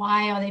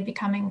 Why are they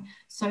becoming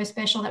so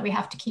special that we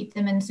have to keep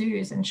them in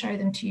zoos and show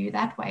them to you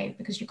that way,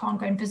 because you can't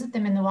go and visit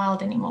them in the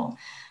wild anymore?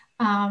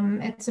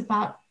 It's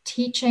about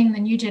teaching the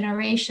new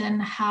generation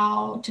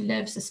how to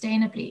live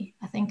sustainably,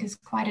 I think is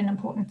quite an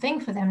important thing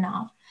for them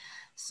now.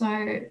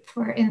 So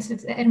for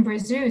instance, the Edinburgh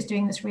Zoo is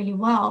doing this really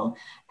well,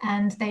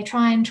 and they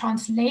try and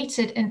translate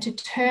it into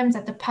terms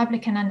that the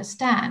public can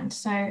understand.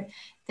 So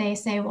they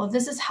say, well,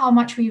 this is how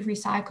much we've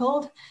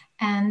recycled,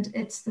 and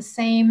it's the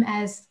same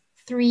as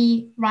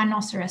 3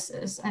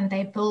 rhinoceroses, and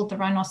they build the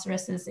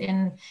rhinoceroses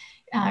in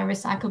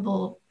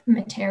recyclable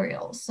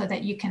materials so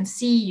that you can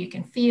see, you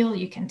can feel,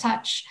 you can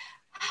touch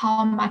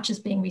how much is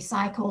being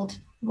recycled,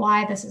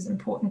 why this is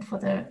important for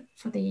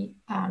the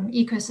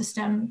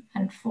ecosystem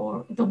and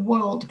for the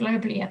world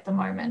globally at the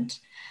moment.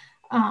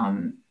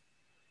 And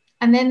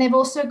then they've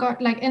also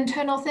got like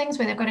internal things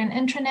where they've got an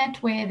intranet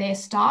where their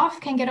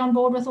staff can get on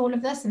board with all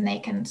of this, and they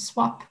can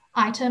swap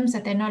items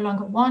that they no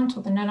longer want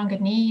or they no longer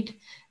need.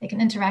 They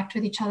can interact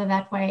with each other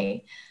that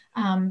way.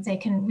 They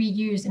can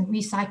reuse and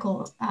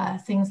recycle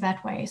things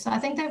that way. So I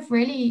think they've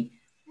really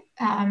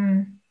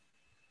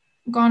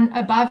gone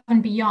above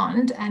and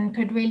beyond, and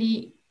could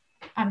really,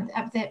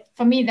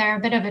 for me, they're a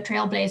bit of a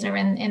trailblazer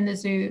in the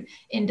zoo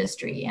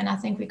industry. And I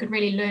think we could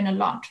really learn a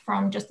lot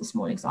from just the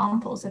small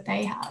examples that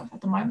they have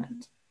at the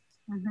moment.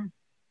 Mm-hmm.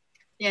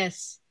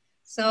 Yes.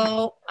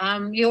 So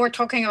you were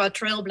talking about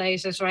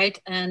trailblazers, right?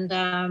 And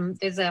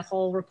there's a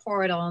whole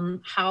report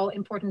on how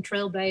important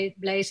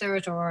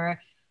trailblazers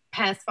or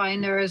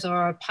pathfinders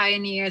or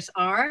pioneers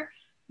are.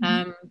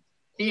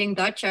 Being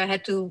Dutch, I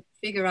had to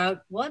figure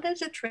out what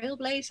is a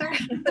trailblazer.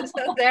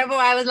 So therefore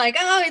I was like,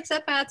 oh, it's a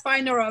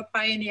pathfinder or a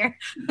pioneer.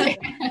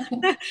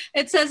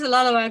 It says a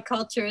lot about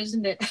culture,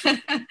 isn't it?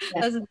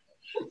 Doesn't it?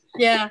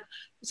 Yeah.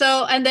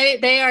 So, and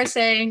they are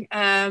saying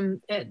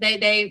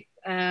they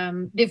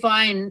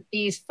define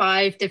these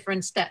 5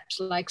 different steps,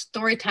 like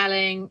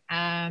storytelling,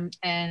 and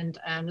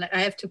I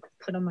have to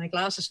put on my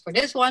glasses for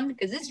this one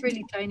because it's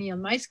really tiny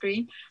on my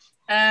screen.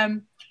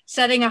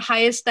 Setting a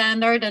highest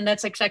standard, and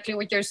that's exactly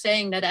what you're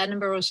saying that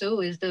Edinburgh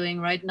Zoo is doing,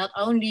 right? Not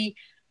only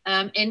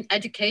in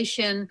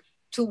education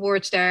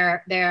towards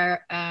their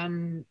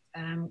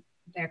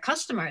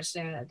customers,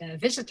 their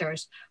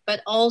visitors,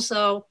 but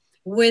also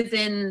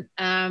within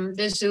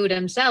the zoo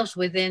themselves,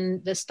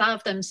 within the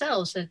staff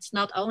themselves. It's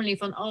not only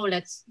from, oh,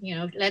 let's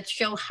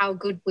show how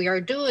good we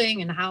are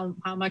doing and how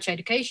much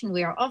education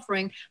we are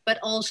offering, but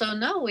also,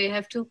 no, we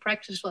have to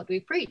practice what we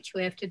preach.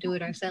 We have to do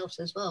it ourselves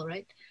as well,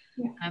 right?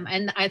 Yeah.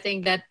 And I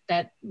think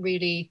that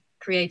really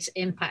creates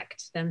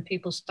impact. Then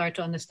people start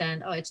to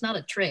understand, oh, it's not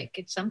a trick.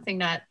 It's something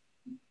that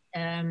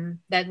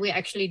we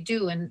actually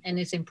do and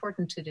is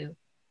important to do.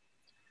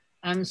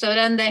 So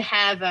then they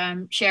have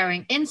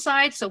sharing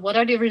insights. So what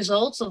are the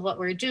results of what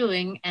we're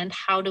doing, and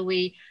how do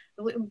we,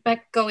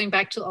 going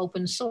back to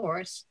open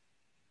source,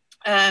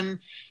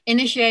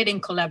 initiating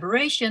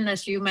collaboration,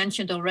 as you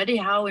mentioned already,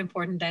 how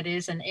important that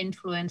is, and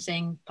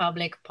influencing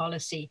public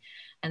policy.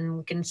 And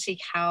we can see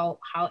how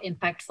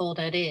impactful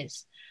that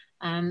is.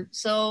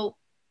 So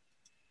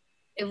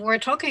if we're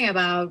talking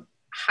about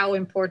how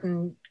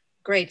important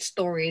great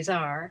stories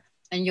are,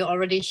 and you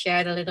already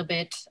shared a little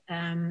bit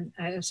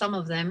some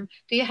of them,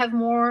 do you have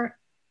more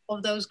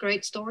of those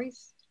great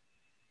stories?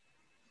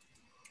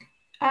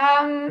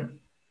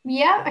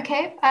 Yeah,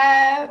 okay.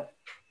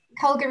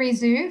 Calgary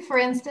Zoo, for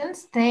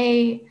instance,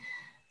 they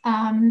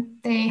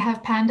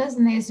have pandas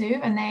in their zoo,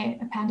 and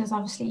pandas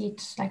obviously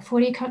eat like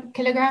 40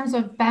 kilograms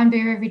of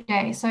bamboo every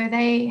day. So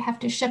they have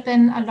to ship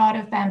in a lot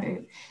of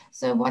bamboo.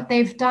 So what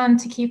they've done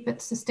to keep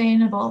it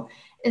sustainable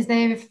is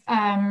they've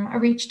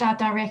reached out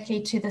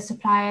directly to the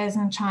suppliers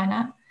in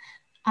China.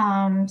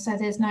 So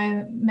there's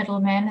no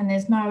middlemen, and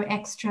there's no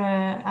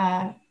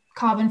extra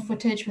carbon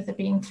footage with it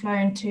being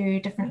flown to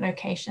different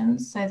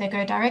locations. So they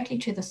go directly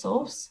to the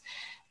source,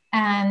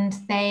 and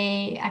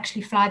they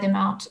actually fly them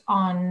out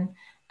on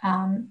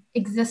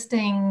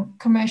existing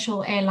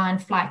commercial airline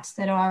flights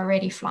that are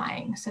already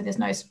flying. So there's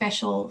no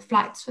special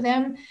flights for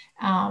them.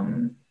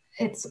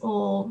 It's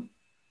all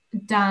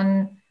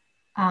done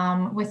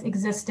with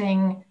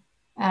existing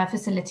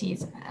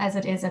facilities as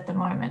it is at the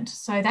moment.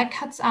 So that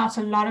cuts out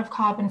a lot of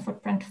carbon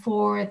footprint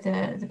for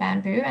the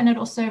bamboo, and it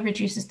also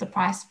reduces the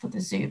price for the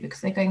zoo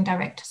because they're going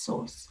direct to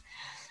source.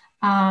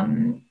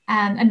 And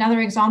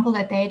another example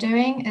that they're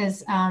doing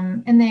is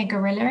in their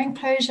gorilla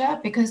enclosure,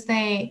 because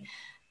the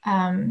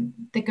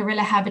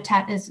gorilla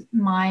habitat is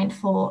mined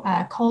for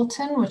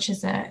coltan, which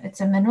is it's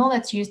a mineral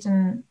that's used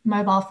in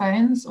mobile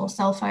phones or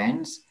cell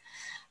phones.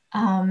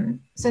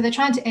 So they're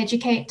trying to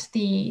educate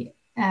the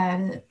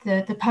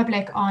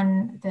public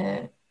on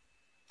the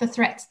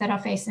threats that are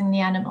facing the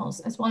animals,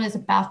 as well as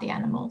about the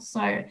animals.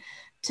 So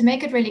to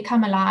make it really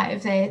come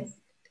alive,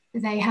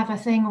 they have a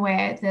thing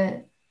where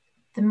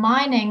the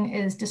mining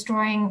is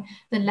destroying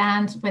the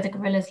land where the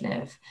gorillas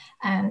live,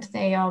 and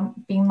they are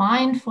being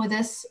mined for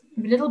this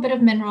little bit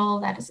of mineral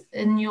that is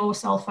in your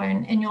cell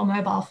phone, in your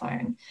mobile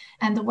phone.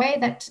 And the way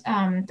that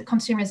the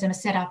consumerism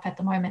is set up at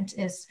the moment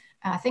is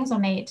things are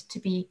made to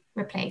be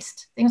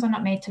replaced. Things are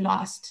not made to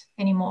last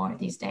anymore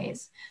these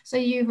days. So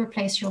you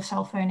replace your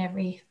cell phone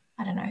every,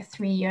 I don't know,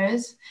 3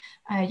 years.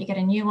 You get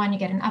a new one, you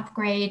get an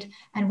upgrade,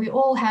 and we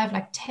all have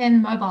like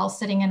 10 mobiles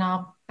sitting in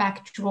our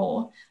back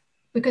drawer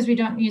because we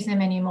don't use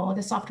them anymore.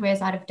 The software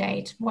is out of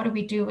date. What do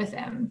we do with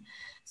them?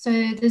 So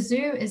the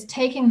zoo is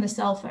taking the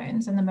cell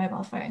phones and the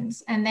mobile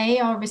phones, and they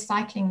are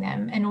recycling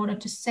them in order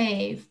to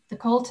save the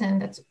coltan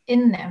that's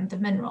in them, the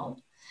mineral.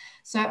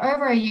 So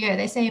over a year,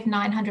 they saved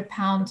 900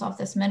 pounds of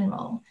this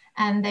mineral,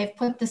 and they've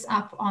put this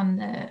up on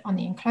the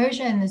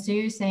enclosure in the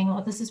zoo, saying,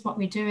 "Well, this is what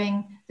we're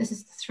doing. This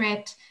is the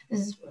threat.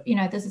 This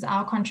is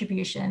our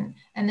contribution,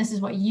 and this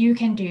is what you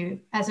can do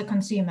as a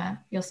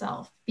consumer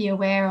yourself. Be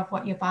aware of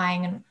what you're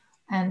buying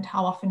and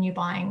how often you're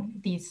buying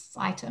these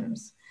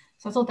items."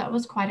 So I thought that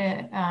was quite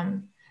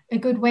a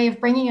good way of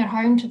bringing it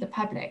home to the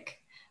public,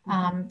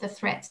 the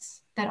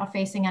threats that are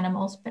facing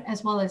animals, but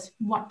as well as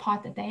what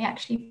part that they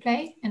actually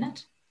play in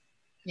it.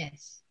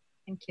 Yes,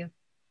 thank you.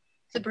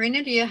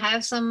 Sabrina, do you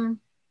have some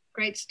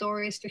great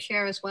stories to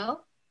share as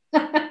well?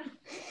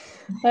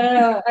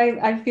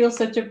 I feel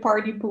such a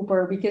party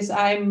pooper because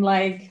I'm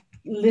like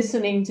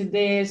listening to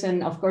this,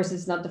 and of course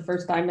it's not the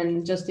first time,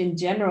 and just in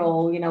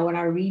general, when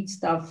I read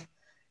stuff,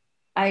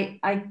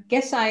 I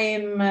guess I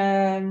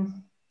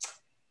am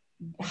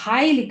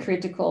highly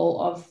critical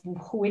of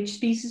which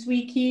species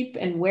we keep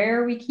and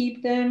where we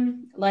keep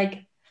them.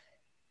 Like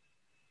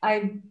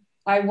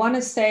I want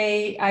to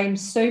say I'm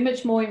so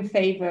much more in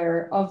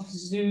favor of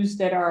zoos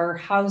that are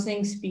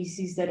housing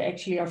species that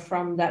actually are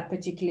from that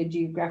particular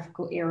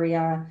geographical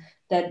area,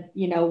 that,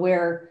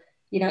 where,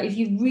 if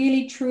you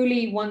really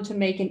truly want to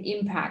make an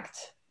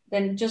impact,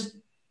 then just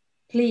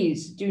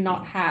please do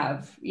not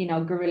have,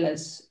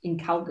 gorillas in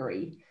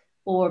Calgary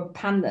or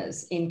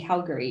pandas in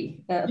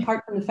Calgary,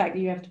 apart from the fact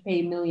that you have to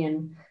pay $1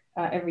 million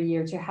every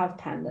year to have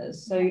pandas.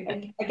 So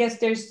I guess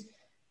there's,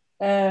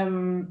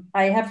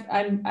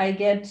 I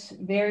get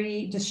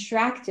very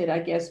distracted, I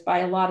guess, by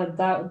a lot of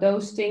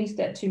those things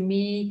that to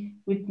me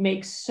would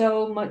make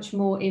so much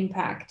more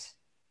impact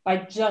by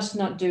just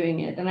not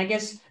doing it. And I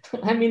guess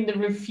I'm in the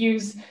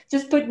refuse,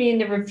 just put me in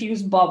the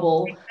refuse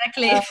bubble.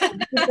 Exactly.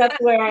 That's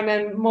where I'm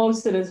in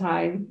most of the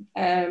time.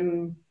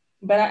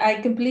 But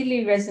I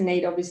completely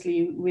resonate,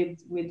 obviously,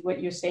 with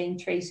what you're saying,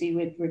 Tracy,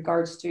 with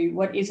regards to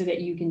what is it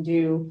that you can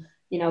do.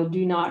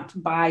 Do not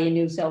buy a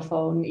new cell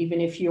phone, even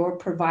if your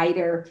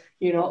provider,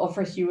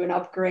 offers you an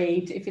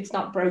upgrade. If it's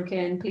not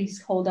broken,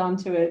 please hold on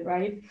to it,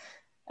 right?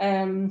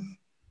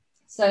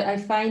 So I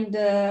find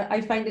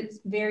it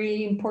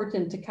very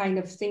important to kind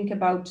of think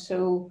about,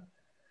 so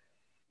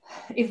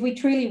if we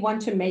truly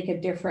want to make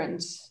a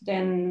difference,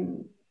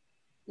 then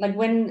like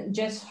when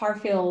Jess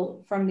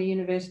Harfield from the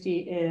university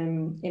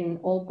in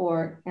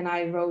Aalborg and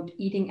I wrote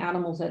Eating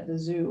Animals at the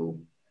Zoo,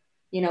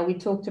 we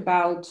talked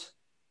about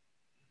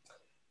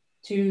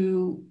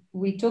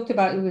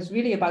it was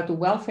really about the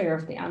welfare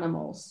of the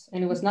animals,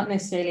 and it was not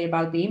necessarily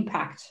about the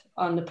impact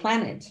on the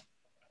planet.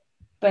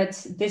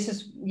 But this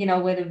is,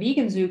 where the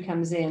vegan zoo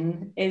comes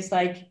in, is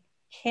like,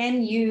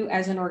 can you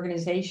as an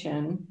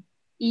organization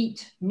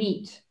eat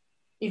meat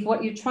if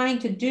what you're trying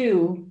to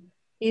do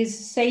is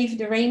save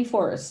the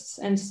rainforests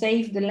and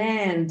save the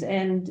land,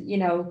 and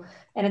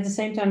and at the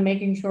same time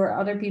making sure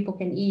other people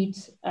can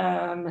eat,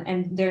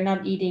 and they're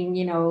not eating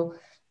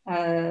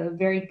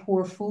very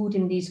poor food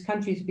in these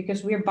countries,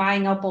 because we're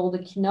buying up all the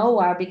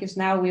quinoa because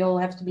now we all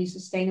have to be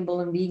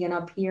sustainable and vegan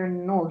up here in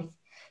the north.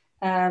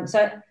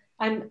 So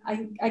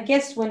I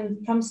guess when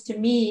it comes to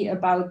me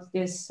about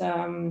this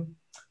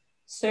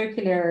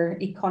circular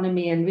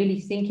economy and really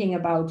thinking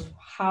about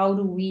how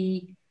do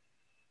we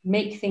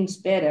make things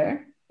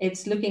better,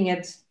 it's looking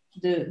at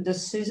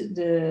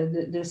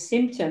the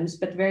symptoms,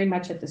 but very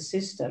much at the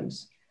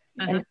systems.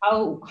 And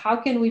how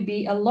can we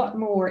be a lot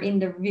more in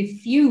the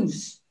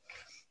refuse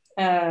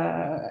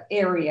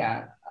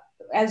area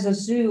as a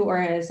zoo or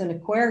as an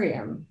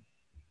aquarium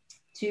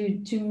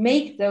to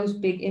make those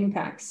big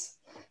impacts.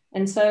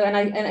 And so,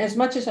 and as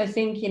much as I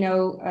think,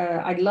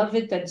 I love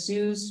it that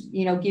zoos,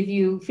 give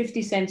you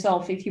 50 cents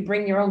off if you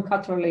bring your own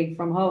cutlery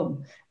from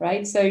home,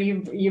 right? So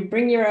you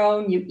bring your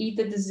own, you eat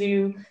at the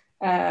zoo,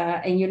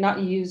 and you're not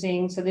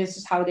using. So this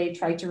is how they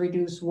try to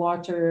reduce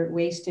water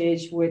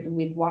wastage with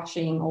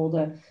washing all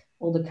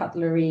the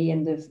cutlery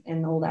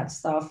and all that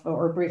stuff.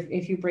 Or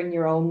if you bring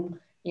your own,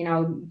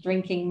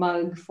 drinking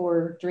mug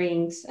for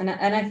drinks, and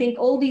I think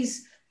all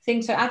these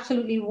things are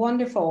absolutely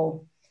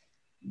wonderful.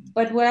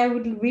 But what I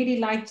would really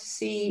like to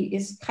see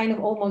is kind of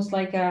almost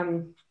like,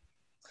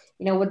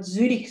 what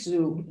Zurich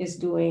Zoo is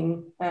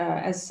doing,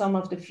 as some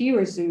of the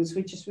fewer zoos,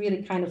 which is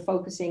really kind of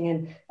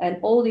focusing and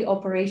all the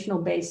operational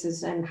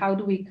bases, and how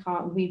do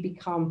we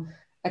become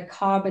a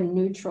carbon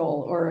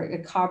neutral or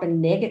a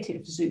carbon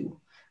negative zoo,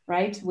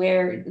 right?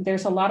 Where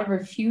there's a lot of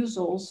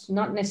refusals,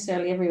 not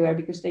necessarily everywhere,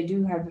 because they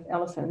do have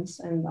elephants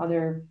and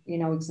other,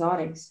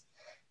 exotics.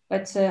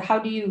 But how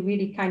do you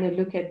really kind of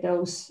look at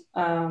those?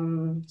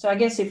 So I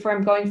guess if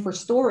I'm going for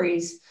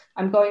stories,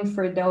 I'm going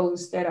for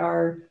those that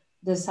are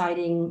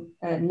deciding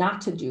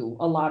not to do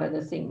a lot of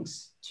the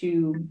things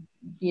to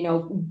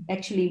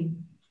actually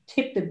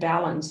tip the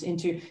balance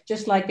into,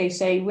 just like they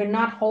say, we're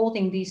not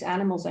holding these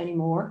animals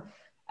anymore,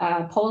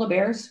 polar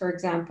bears, for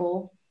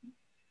example,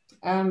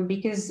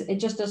 because it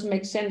just doesn't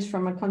make sense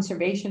from a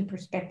conservation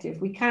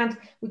perspective. We can't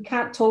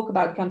talk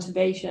about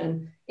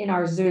conservation in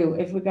our zoo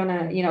if we're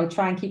gonna,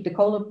 try and keep the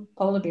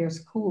polar bears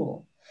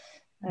cool.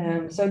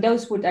 So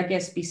those would, I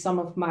guess, be some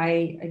of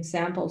my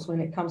examples when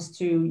it comes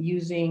to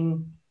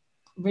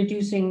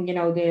reducing,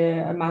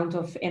 the amount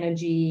of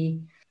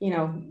energy,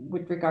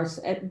 with regards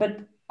to,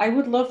 but I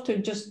would love to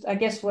just, I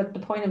guess what the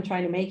point I'm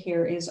trying to make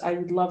here is I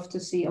would love to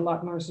see a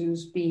lot more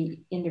zoos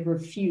be in the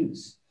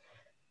refuse.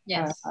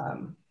 Yes.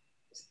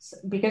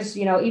 Because,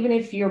 even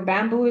if your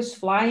bamboo is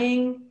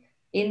flying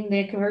in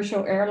the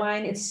commercial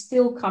airline, it's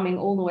still coming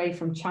all the way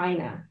from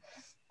China.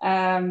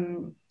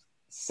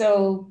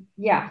 So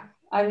yeah,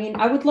 I mean,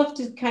 I would love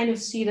to kind of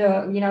see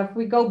if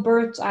we go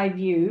bird's eye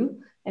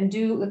view and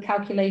do a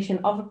calculation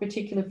of a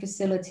particular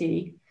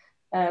facility,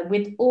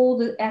 with all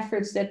the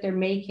efforts that they're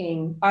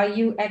making, are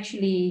you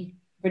actually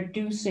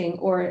reducing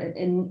or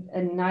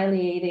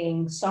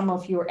annihilating some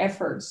of your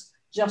efforts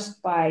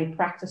just by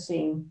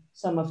practicing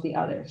some of the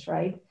others,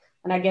 right?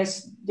 And I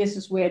guess this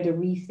is where the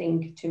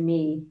rethink to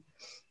me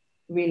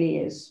really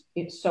is.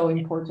 It's so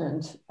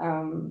important.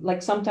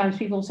 Like sometimes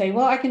people say,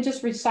 well, I can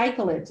just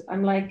recycle it.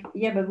 I'm like,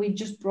 yeah, but we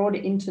just brought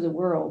it into the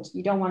world.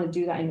 You don't want to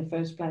do that in the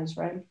first place,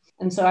 right?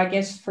 And so I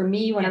guess for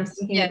me, when I'm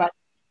thinking about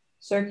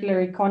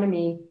circular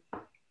economy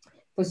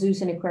for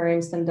zoos and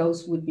aquariums, then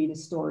those would be the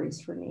stories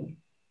for me.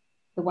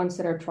 The ones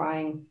that are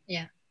trying.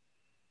 Yeah.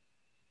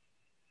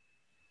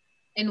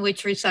 In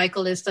which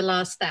recycle is the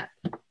last step.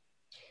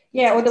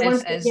 Yeah, or the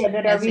ones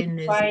that are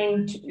really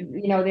trying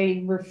to,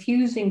 they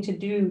refusing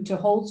to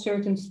hold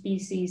certain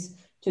species,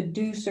 to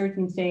do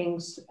certain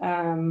things,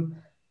 and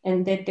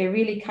that they're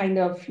really kind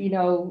of,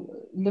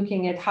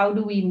 looking at how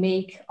do we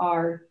make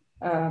our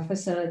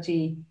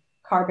facility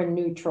carbon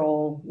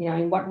neutral,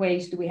 in what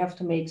ways do we have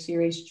to make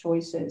serious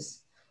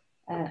choices,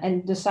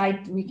 and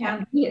decide we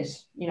can't do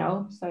this,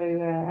 so,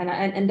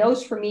 and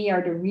those for me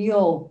are the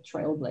real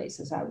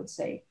trailblazers, I would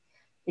say,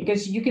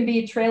 because you can be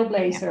a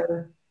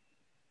trailblazer,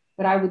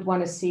 but I would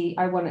want to see,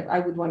 I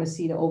would want to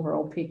see the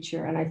overall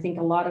picture. And I think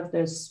a lot of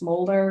the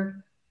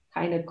smaller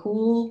kind of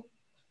cool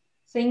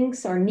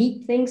things or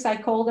neat things, I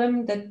call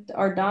them, that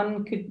are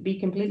done could be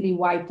completely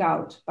wiped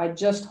out by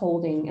just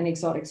holding an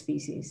exotic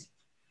species.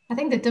 I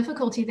think the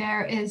difficulty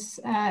there is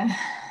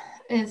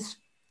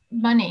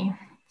money,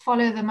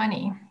 follow the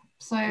money.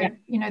 So,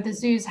 the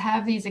zoos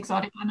have these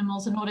exotic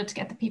animals in order to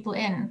get the people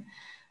in.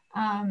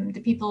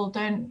 The people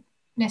don't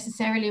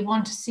necessarily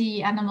want to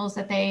see animals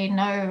that they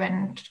know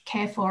and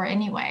care for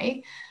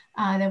anyway.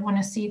 They want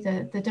to see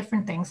the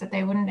different things that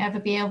they wouldn't ever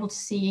be able to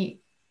see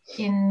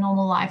in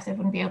normal life. They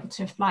wouldn't be able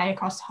to fly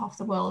across half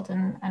the world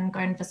and go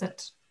and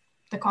visit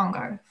the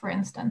Congo, for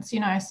instance,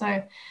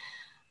 so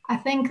I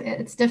think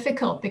it's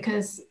difficult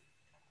because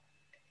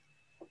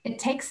it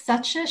takes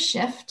such a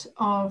shift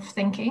of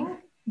thinking,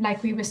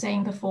 like we were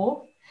saying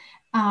before,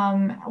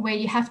 where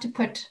you have to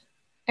put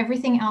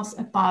everything else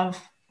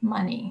above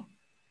money.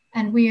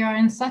 And we are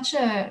in such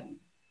a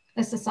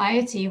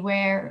society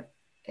where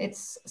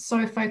it's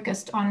so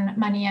focused on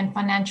money and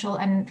financial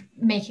and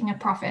making a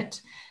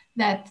profit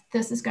that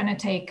this is going to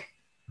take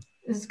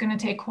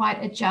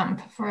quite a jump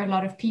for a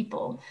lot of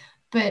people.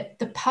 But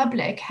the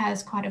public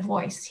has quite a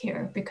voice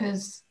here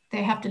because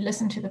they have to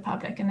listen to the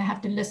public and they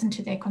have to listen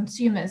to their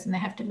consumers and they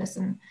have to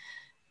listen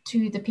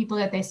to the people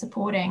that they're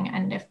supporting.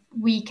 And if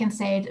we can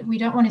say we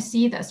don't want to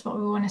see this, what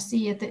we want to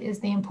see is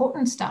the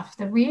important stuff,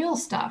 the real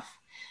stuff,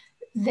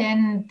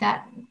 then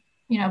that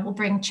will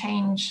bring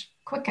change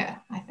quicker,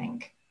 I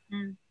think.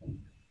 And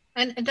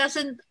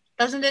doesn't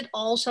it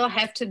also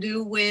have to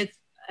do with,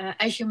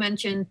 as you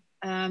mentioned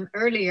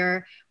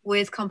earlier,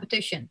 with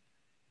competition,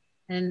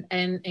 and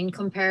in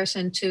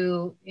comparison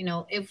to,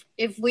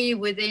 if we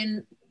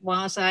within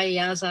WASA,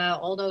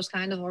 YASA, all those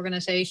kind of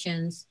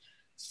organizations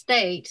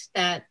state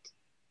that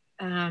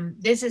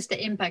this is the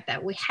impact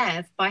that we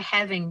have by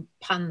having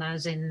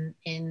pandas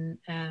in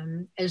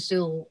a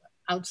zoo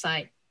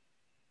outside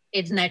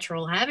its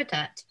natural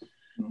habitat,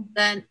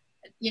 then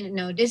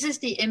this is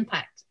the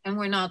impact, and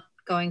we're not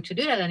going to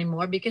do that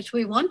anymore because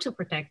we want to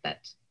protect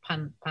that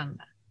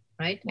panda,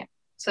 right?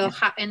 So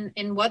how,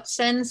 in what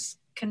sense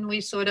can we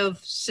sort of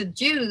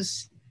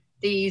seduce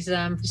these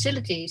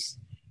facilities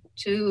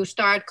to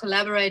start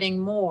collaborating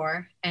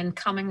more and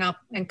come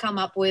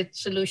up with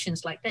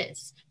solutions like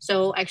this?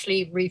 So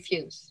actually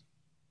refuse.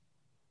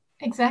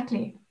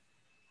 Exactly.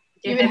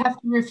 You would have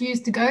to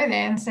refuse to go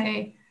there and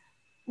say,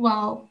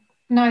 well,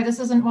 no, this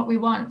isn't what we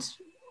want.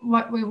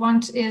 What we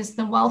want is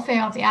the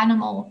welfare of the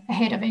animal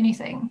ahead of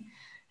anything.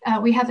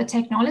 We have the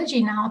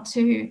technology now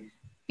to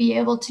be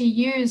able to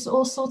use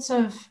all sorts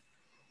of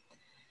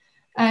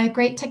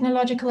great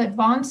technological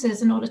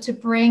advances in order to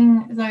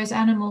bring those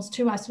animals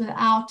to us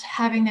without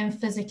having them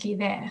physically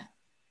there.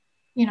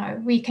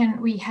 We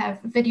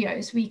have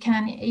videos, we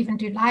can even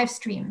do live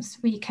streams,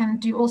 we can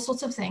do all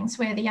sorts of things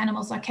where the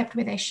animals are kept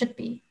where they should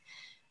be.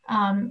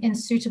 in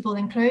suitable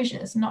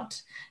enclosures,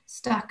 not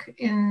stuck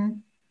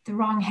in the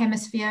wrong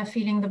hemisphere,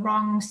 feeding the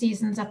wrong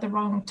seasons at the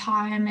wrong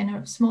time in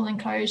a small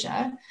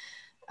enclosure.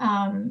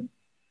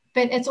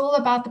 But it's all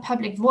about the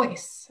public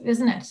voice,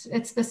 isn't it?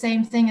 It's the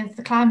same thing as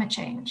the climate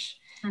change.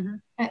 Mm-hmm.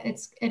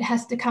 It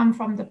has to come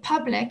from the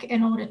public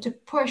in order to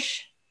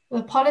push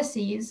the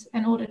policies,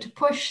 in order to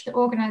push the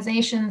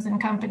organizations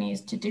and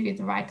companies to do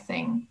the right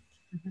thing.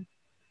 Mm-hmm.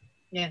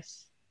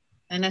 Yes.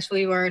 And as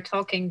we were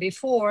talking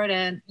before,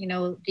 that,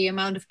 the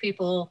amount of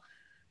people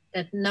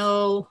that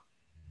know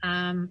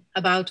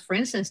about, for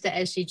instance, the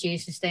SDG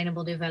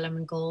Sustainable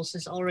Development Goals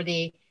is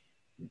already,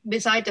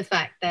 beside the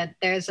fact that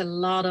there's a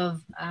lot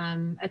of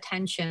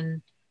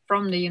attention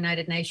from the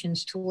United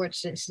Nations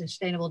towards the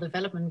Sustainable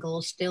Development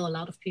Goals, still a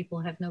lot of people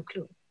have no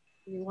clue.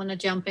 You want to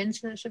jump in,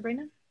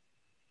 Sabrina?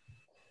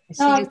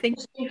 I was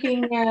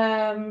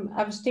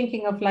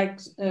thinking of like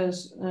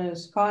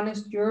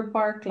Skarnes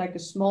Djurpark, like a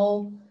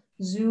small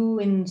zoo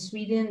in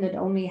Sweden that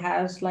only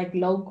has like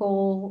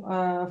local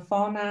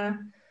fauna,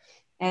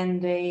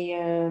 and they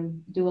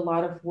do a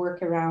lot of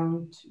work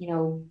around,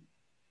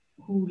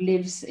 who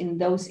lives in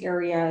those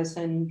areas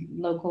and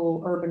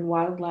local urban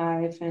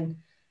wildlife, and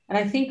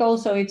I think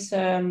also it's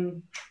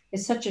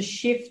such a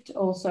shift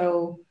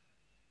also.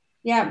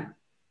 Yeah.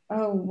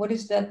 Oh, what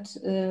is that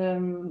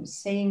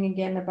saying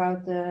again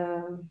about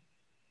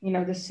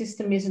the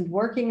system isn't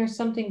working or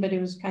something, but it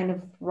was kind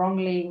of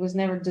wrongly, it was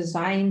never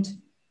designed.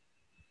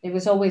 It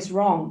was always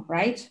wrong,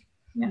 right?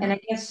 Yeah. And I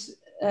guess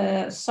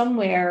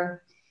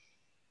somewhere,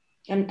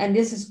 and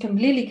this is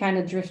completely kind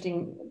of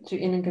drifting to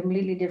in a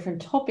completely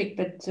different topic,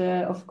 but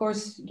of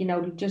course,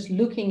 just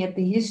looking at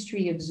the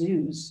history of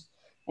zoos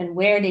and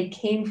where they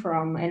came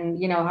from, and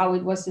how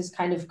it was this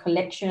kind of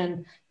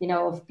collection,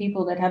 of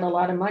people that had a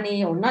lot of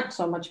money or not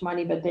so much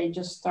money, but they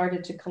just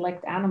started to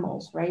collect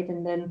animals, right?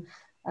 And then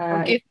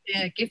or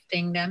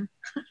gifting them.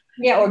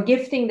 Yeah, or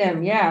gifting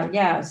them.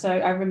 Yeah. So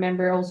I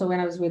remember also when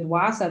I was with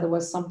Wasa, there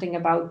was something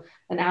about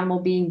an animal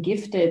being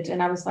gifted,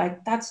 and I was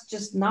like, that's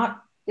just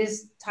not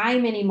this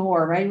time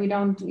anymore, right? We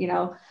don't,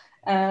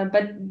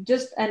 but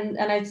just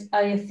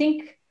I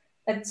think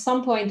at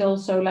some point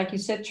also, like you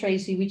said,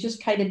 Tracy, we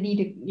just kind of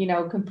need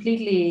a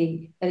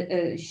completely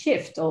a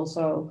shift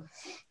also,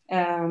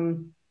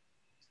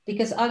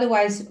 because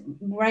otherwise,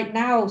 right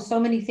now, so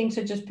many things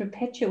are just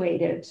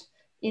perpetuated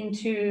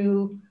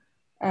into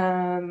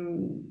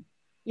in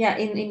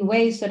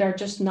ways that are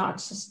just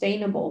not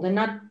sustainable. They're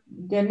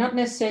not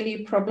necessarily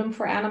a problem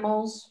for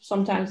animals.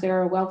 Sometimes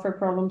they're a welfare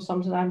problem,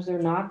 sometimes they're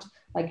not.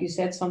 Like you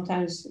said,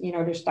 sometimes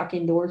they're stuck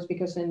indoors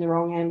because they're in the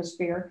wrong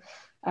hemisphere.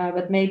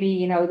 But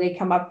maybe they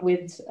come up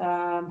with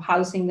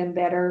housing them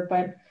better.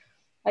 But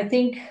I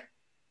think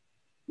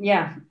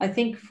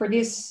for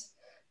this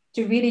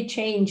to really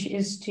change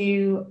is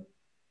to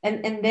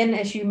and then,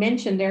 as you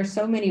mentioned, there are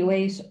so many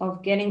ways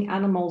of getting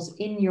animals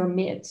in your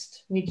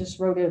midst. We just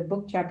wrote a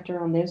book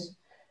chapter on this,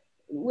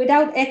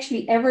 without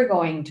actually ever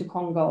going to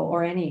Congo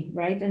or any,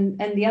 right? And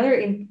the other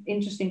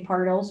interesting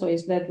part also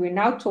is that we're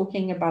now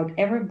talking about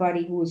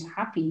everybody who is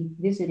happy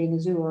visiting a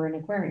zoo or an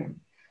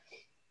aquarium.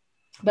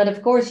 But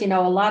of course, a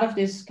lot of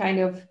this kind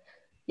of,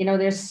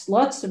 there's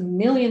lots of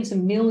millions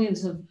and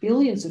millions of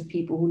billions of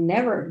people who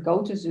never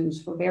go to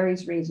zoos for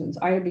various reasons,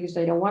 either because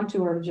they don't want to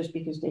or just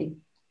because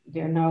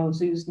there are no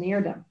zoos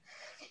near them.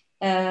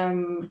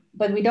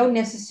 But we don't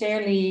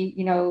necessarily,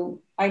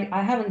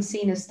 I haven't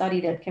seen a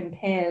study that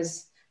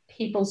compares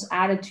people's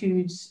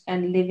attitudes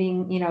and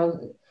living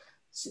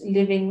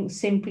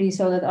simply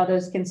so that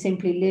others can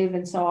simply live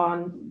and so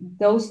on.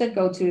 Those that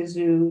go to a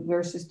zoo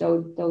versus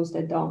those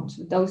that don't.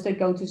 Those that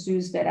go to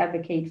zoos that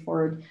advocate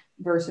for it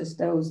versus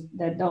those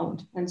that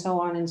don't, and so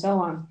on and so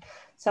on.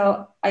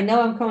 So I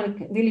know I'm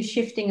kind of really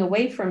shifting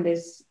away from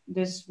this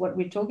what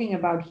we're talking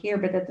about here,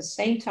 but at the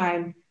same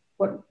time,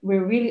 what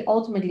we're really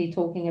ultimately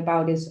talking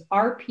about is,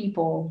 are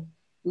people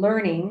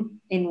learning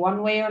in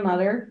one way or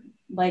another,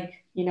 like,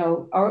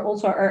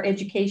 our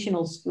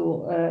educational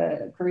school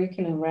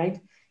curriculum, right?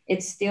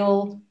 It's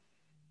still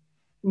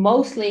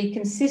mostly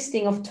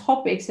consisting of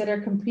topics that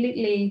are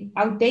completely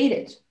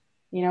outdated.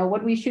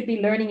 What we should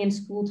be learning in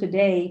school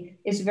today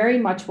is very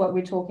much what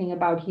we're talking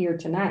about here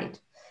tonight,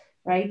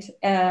 right?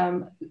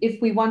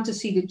 If we want to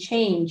see the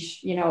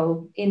change,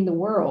 in the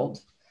world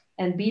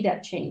and be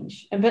that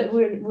change. But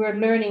we're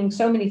learning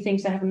so many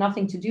things that have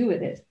nothing to do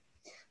with it.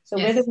 So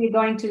yes. Whether we're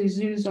going to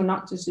zoos or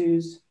not to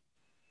zoos,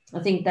 I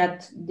think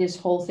that this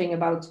whole thing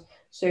about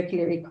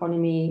circular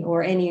economy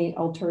or any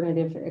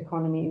alternative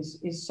economies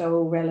is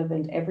so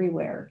relevant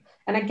everywhere.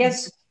 And I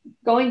guess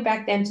going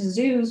back then to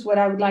zoos, what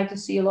I would like to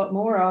see a lot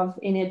more of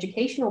in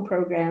educational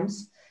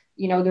programs,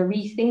 the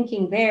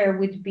rethinking there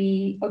would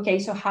be, okay,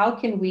 so how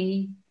can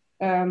we,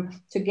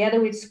 together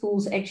with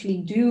schools, actually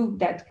do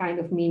that kind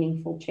of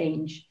meaningful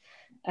change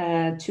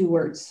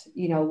towards,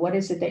 what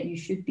is it that you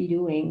should be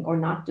doing or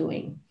not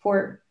doing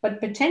but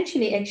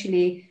potentially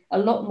actually a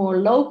lot more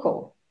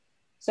local.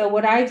 So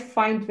what I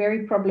find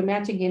very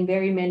problematic in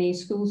very many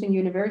schools and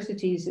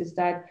universities is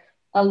that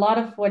a lot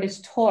of what is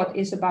taught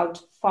is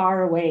about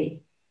far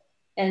away.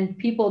 and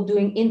people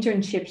doing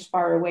internships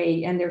far away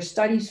and their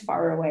studies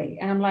far away.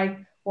 And I'm like,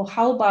 well,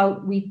 how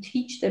about we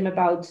teach them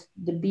about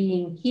the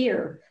being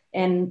here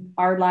and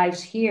our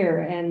lives here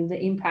and the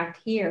impact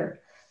here,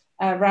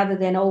 rather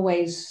than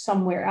always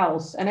somewhere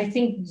else. And I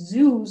think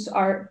zoos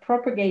are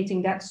propagating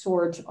that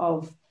sort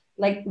of,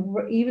 like,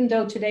 even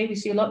though today we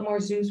see a lot more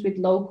zoos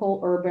with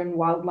local urban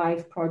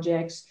wildlife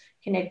projects,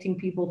 connecting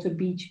people to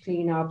beach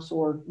cleanups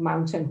or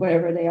mountain,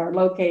 wherever they are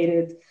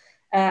located,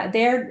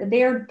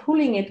 they're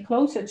pulling it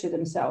closer to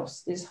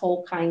themselves, this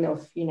whole kind of,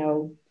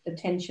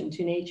 attention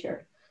to nature.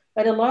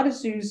 But a lot of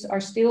zoos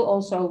are still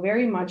also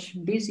very much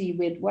busy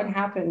with what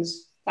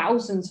happens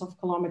thousands of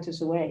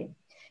kilometers away,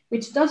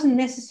 which doesn't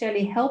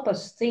necessarily help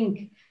us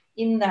think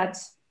in that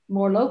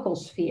more local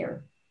sphere.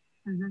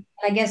 Mm-hmm.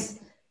 I guess,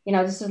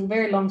 this is a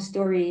very long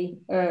story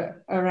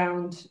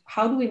around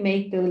how do we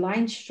make the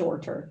lines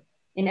shorter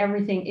in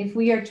everything. If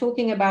we are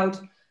talking about,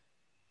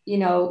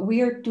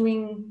 we are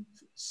doing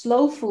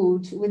slow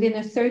food within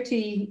a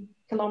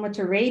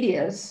 30-kilometer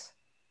radius,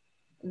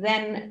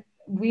 then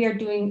we are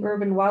doing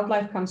urban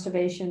wildlife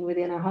conservation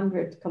within a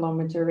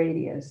 100-kilometer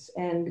radius.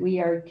 And we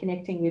are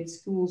connecting with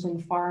schools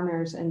and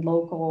farmers and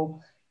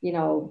local,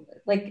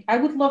 I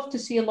would love to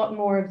see a lot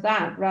more of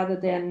that rather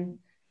than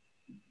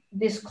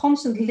this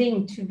constant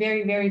link to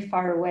very, very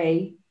far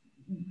away.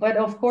 But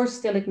of course,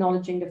 still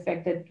acknowledging the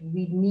fact that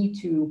we need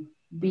to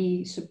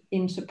be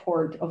in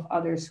support of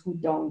others who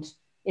don't,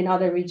 in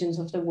other regions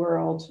of the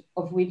world,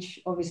 of which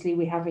obviously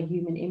we have a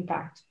human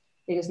impact,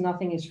 because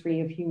nothing is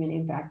free of human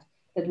impact.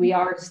 That we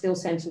are still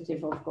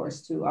sensitive, of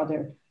course, to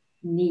other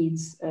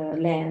needs,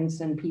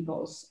 lands and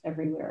peoples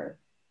everywhere.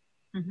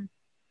 Mm-hmm.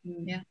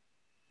 Yeah.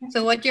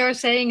 So what you're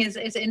saying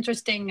is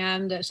interesting.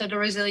 And so the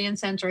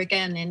Resilience Center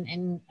again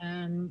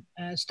in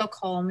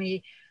Stockholm,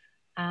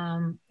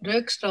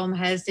 Rökström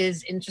has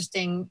this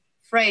interesting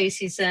phrase.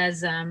 He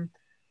says,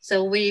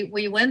 so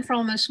we went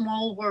from a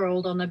small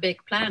world on a big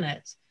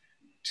planet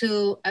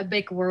to a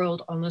big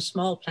world on a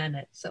small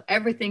planet. So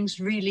everything's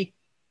really,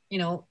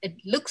 it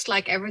looks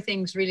like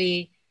everything's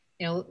really,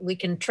 we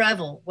can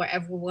travel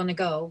wherever we want to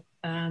go.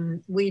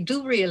 We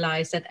do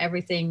realize that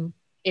everything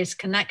is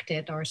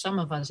connected, or some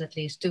of us at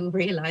least do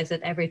realize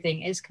that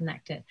everything is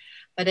connected,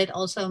 but it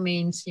also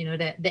means,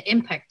 that the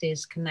impact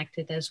is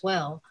connected as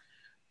well.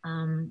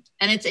 And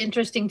it's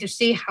interesting to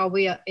see how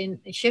we are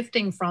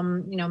shifting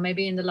from,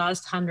 maybe in the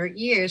last 100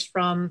 years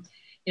from,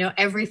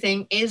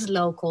 everything is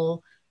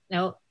local.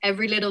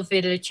 Every little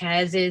village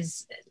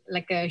is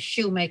like a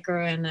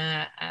shoemaker and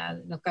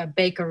a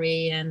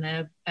bakery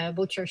and a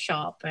butcher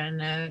shop,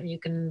 and you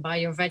can buy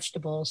your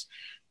vegetables,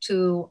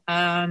 to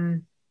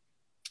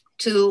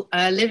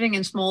living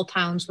in small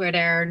towns where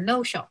there are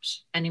no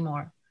shops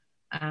anymore.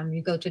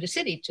 You go to the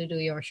city to do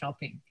your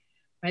shopping,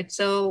 right?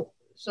 So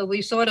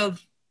we sort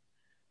of,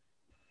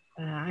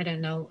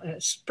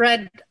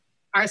 spread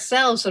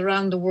ourselves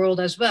around the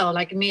world as well.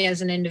 Like me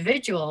as an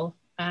individual,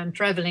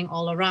 traveling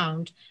all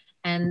around.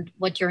 And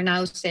what you're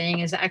now saying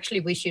is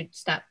actually we should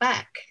step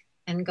back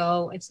and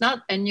go, it's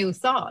not a new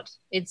thought.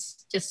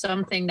 It's just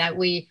something that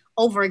we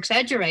over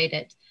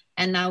exaggerated.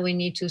 And now we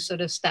need to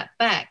sort of step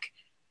back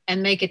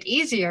and make it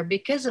easier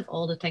because of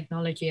all the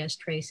technology, as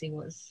Tracy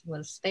was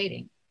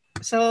stating.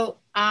 So,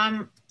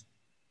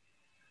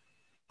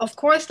 of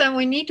course, then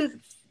we need to,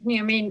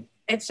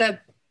 it's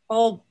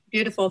all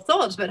beautiful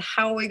thoughts, but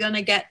how are we going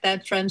to get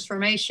that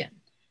transformation?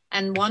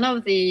 And one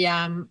of the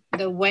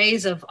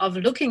ways of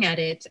looking at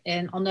it,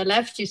 and on the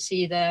left, you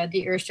see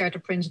the Earth Charter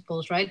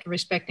principles, right?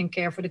 Respect and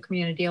care for the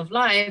community of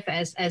life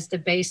as the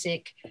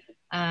basic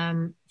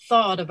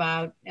thought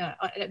about,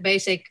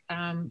 basic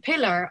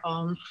pillar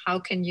on how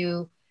can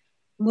you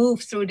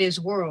move through this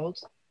world.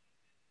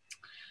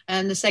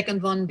 And the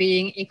second one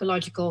being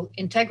ecological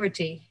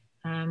integrity.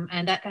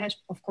 And that has,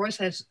 of course,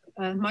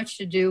 much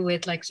to do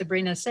with, like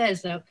Sabrina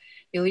says,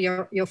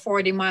 your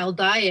 40-mile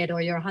diet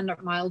or your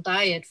 100-mile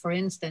diet, for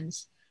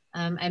instance,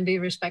 and be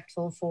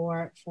respectful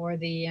for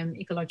the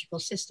ecological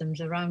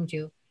systems around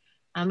you.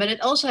 But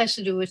it also has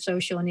to do with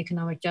social and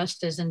economic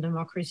justice and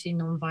democracy,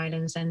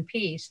 nonviolence, and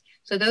peace.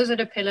 So those are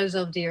the pillars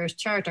of the Earth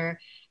Charter.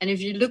 And if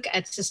you look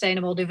at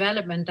sustainable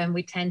development, then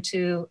we tend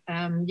to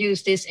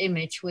use this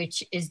image,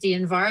 which is the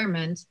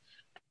environment.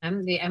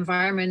 The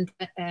environment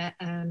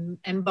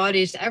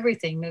embodies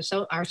everything,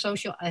 so our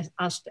social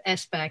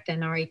aspect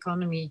and our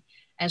economy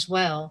as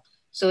well.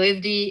 So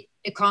if the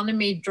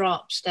economy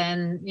drops,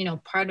 then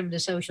part of the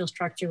social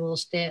structure will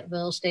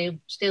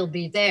still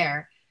be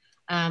there.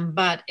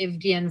 But if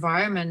the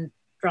environment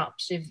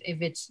drops,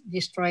 if it's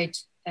destroyed,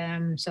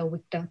 so we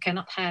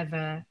cannot have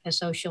a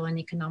social and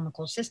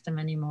economical system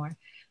anymore.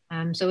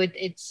 So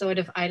it's sort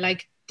of, I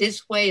like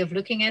this way of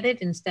looking at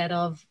it instead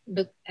of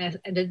look at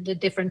the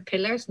different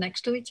pillars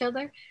next to each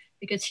other,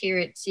 because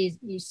here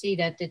you see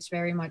that it's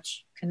very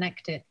much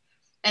connected.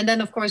 And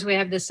then of course we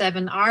have the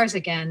 7 R's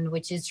again,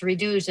 which is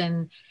reduce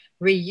and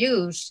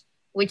reuse,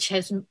 which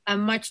has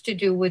much to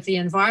do with the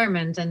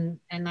environment. And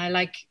I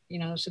like,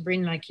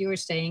 Sabrina, like you were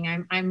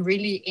saying, I'm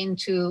really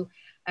into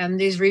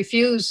this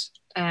refuse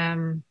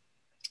kind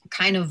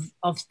of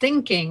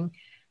thinking,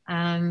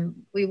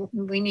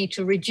 We need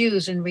to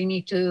reduce, and we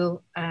need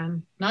to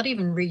not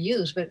even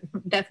reuse, but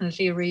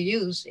definitely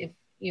reuse.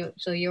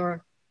 So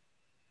you're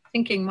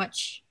thinking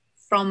much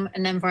from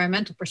an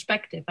environmental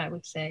perspective, I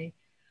would say.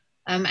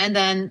 And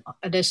then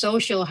the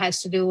social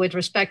has to do with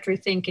respect,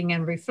 rethinking,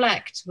 and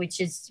reflect, which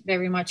is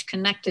very much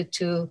connected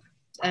to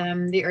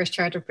the Earth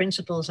Charter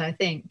principles, I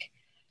think.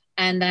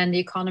 And then the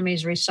economy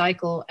is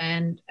recycle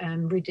and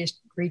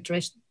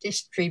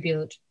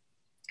redistribute.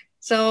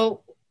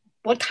 So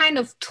what kind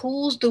of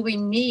tools do we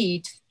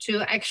need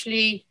to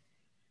actually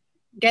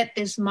get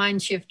this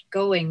mind shift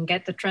going,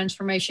 get the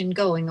transformation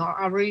going? Or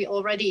are we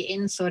already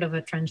in sort of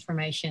a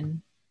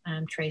transformation,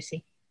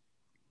 Tracy?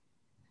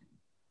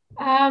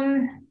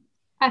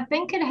 I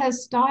think it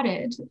has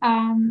started,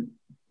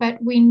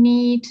 but we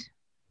need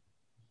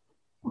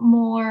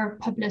more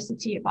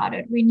publicity about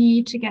it. We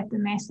need to get the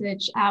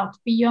message out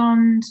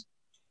beyond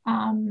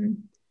the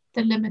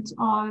limits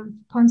of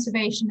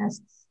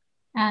conservationists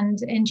and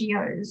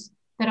NGOs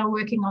that are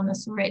working on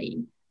this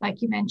already.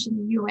 Like you mentioned,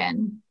 the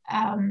UN,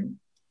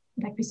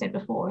 like we said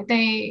before,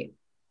 they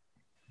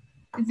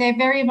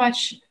very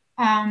much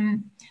are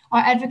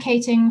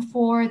advocating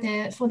for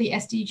the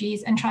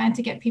SDGs and trying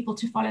to get people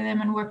to follow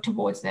them and work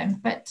towards them.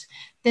 But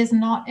there's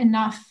not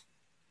enough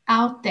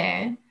out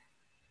there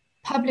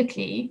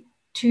publicly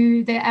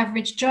to the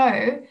average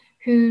Joe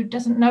who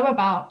doesn't know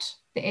about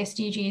the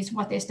SDGs,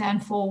 what they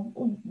stand for,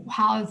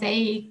 how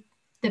they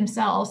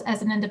themselves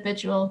as an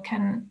individual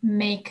can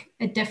make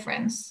a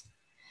difference.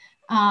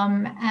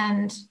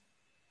 And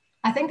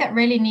I think that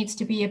really needs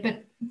to be a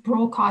bit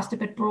broadcast, a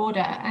bit broader.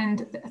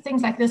 And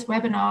things like this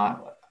webinar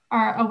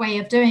are a way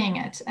of doing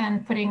it,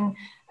 and putting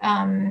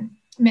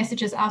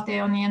messages out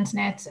there on the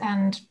internet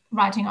and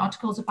writing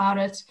articles about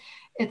it.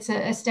 It's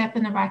a step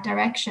in the right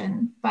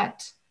direction,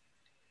 but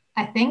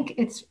I think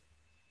it's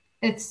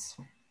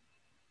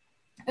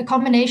a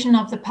combination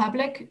of the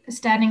public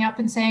standing up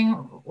and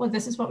saying, well,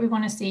 this is what we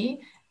want to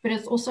see, but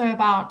it's also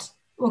about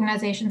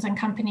organizations and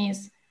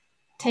companies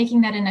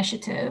taking that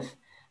initiative,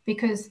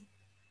 because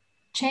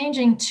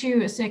changing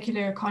to a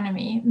circular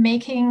economy,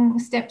 making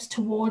steps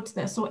towards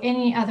this or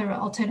any other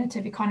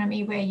alternative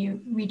economy where you're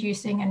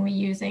reducing and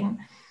reusing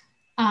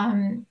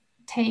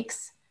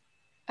takes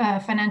a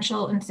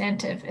financial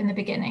incentive in the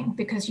beginning,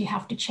 because you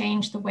have to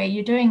change the way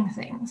you're doing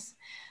things.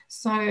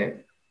 So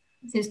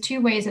there's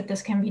two ways that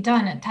this can be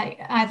done.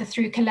 Either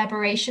through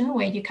collaboration,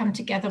 where you come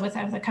together with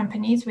other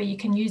companies where you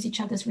can use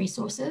each other's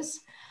resources,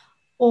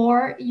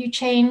 or you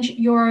change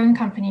your own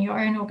company, your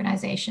own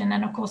organization.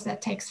 And of course,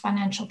 that takes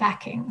financial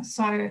backing.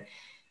 So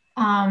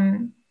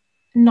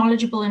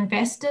knowledgeable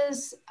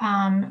investors,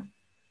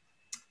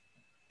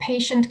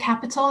 patient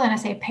capital, and I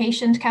say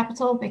patient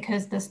capital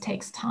because this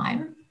takes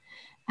time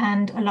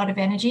and a lot of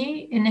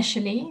energy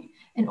initially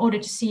in order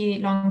to see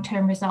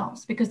long-term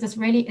results, because this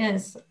really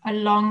is a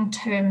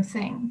long-term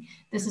thing.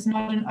 This is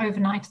not an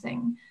overnight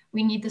thing.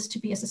 We need this to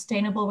be a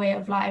sustainable way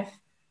of life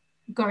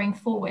going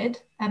forward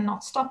and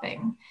not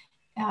stopping.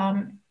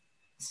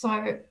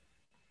 So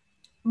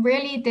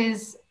really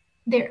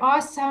there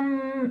are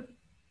some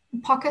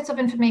pockets of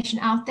information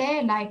out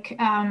there, like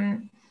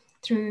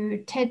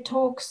through TED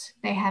Talks.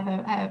 They have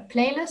a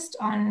playlist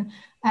on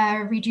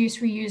reduce,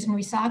 reuse, and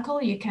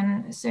recycle. You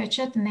can search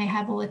it and they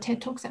have all the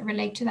TED Talks that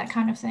relate to that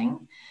kind of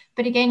thing.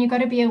 But again, you've got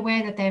to be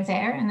aware that they're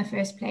there in the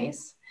first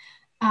place.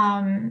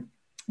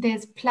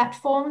 There's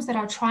platforms that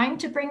are trying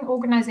to bring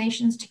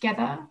organizations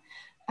together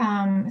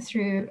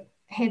through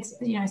heads,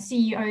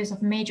 CEOs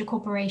of major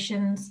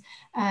corporations,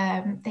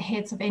 the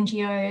heads of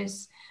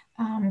NGOs,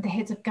 the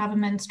heads of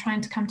governments,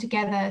 trying to come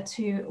together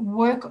to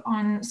work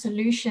on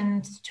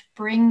solutions to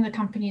bring the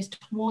companies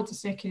towards a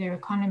circular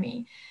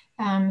economy.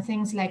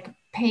 Things like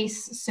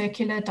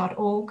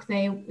pacecircular.org,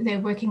 they're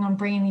working on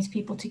bringing these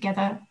people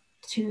together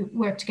to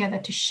work together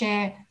to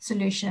share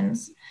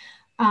solutions.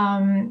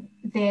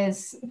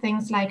 There's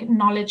things like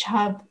Knowledge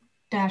Hub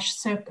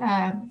Circle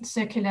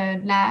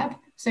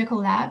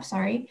Lab,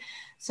 sorry.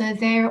 So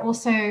they're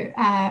also,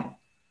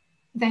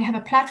 they have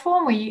a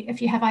platform where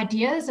if you have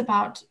ideas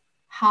about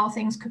how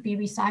things could be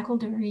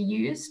recycled or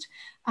reused,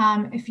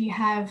 if you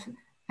have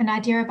an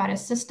idea about a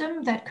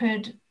system that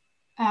could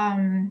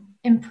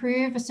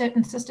improve a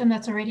certain system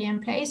that's already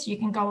in place, you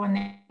can go on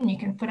there and you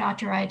can put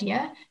out your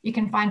idea, you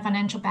can find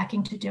financial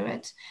backing to do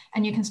it,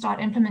 and you can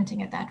start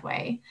implementing it that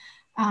way.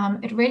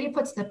 It really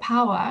puts the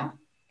power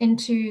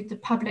into the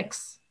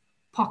public's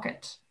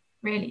pocket,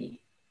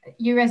 really.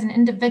 You as an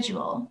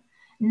individual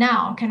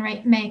now can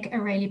make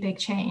a really big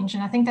change.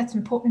 And I think that's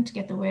important to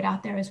get the word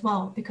out there as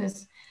well,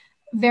 because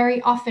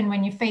very often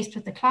when you're faced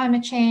with the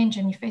climate change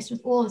and you're faced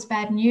with all this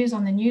bad news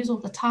on the news all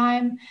the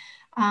time,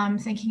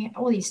 thinking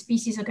all these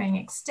species are going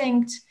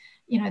extinct,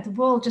 the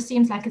world just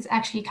seems like it's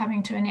actually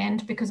coming to an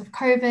end because of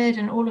COVID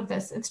and all of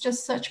this. It's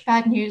just such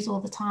bad news all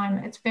the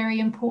time. It's very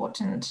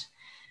important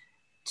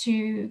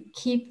to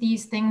keep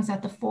these things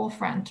at the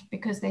forefront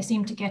because they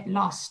seem to get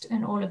lost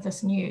in all of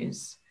this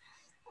news.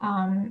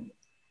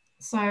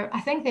 So I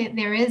think that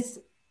there is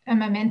a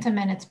momentum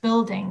and it's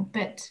building,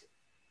 but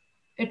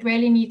it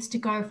really needs to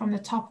go from the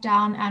top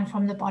down and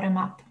from the bottom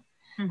up.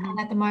 Mm-hmm. And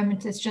at the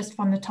moment, it's just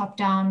from the top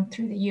down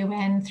through the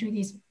UN, through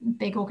these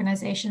big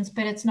organizations,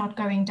 but it's not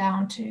going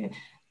down to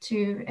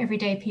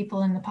everyday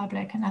people in the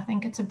public. And I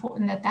think it's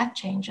important that that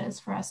changes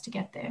for us to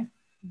get there.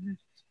 Mm-hmm.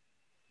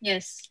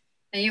 Yes.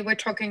 And you were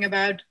talking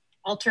about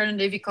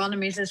alternative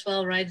economies as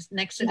well, right?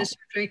 Next to the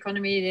circular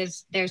economy,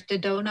 there's the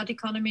donut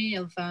economy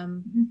of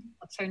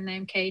what's her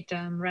name, Kate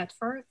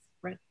Redworth,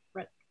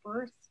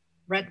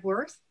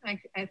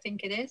 I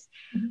think it is.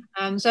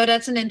 Mm-hmm. So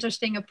that's an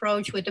interesting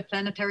approach with the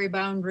planetary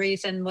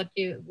boundaries and what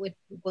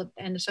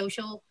and the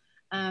social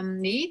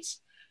needs.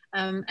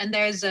 And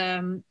there's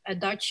a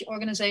Dutch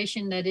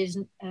organization that is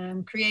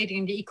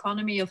creating the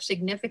economy of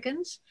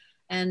significance.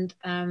 And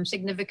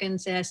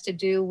significance has to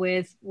do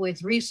with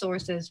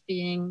resources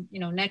being,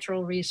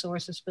 natural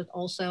resources, but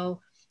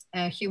also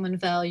human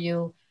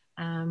value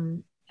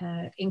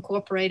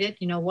incorporated.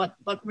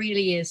 What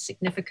really is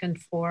significant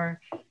for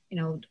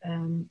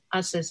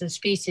us as a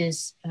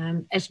species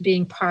as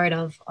being part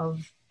of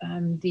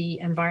the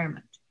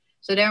environment.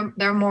 So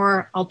there are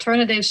more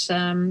alternatives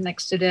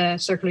next to the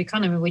circular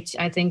economy, which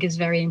I think is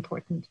very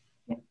important.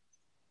 Yeah.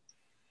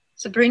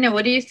 Sabrina,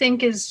 what do you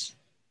think is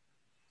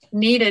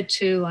needed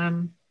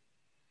to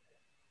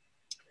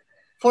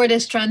for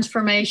this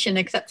transformation,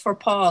 except for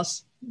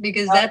pause,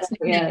 because that's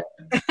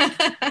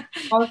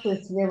pause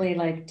is really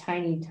like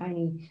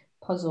tiny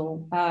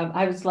puzzle.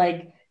 I was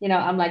like,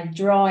 I'm like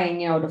drawing,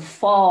 the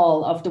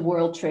fall of the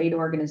World Trade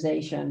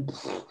Organization,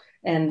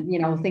 and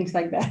things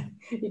like that,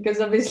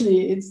 because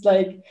obviously it's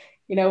like,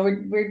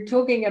 we're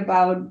talking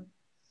about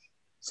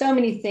so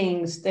many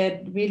things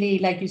that really,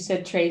 like you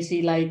said,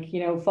 Tracy, like,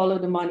 follow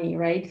the money,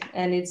 right?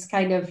 And it's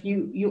kind of,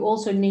 you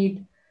also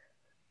need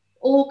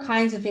all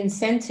kinds of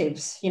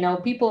incentives.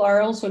 People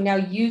are also now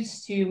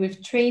used to,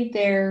 we've trained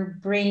their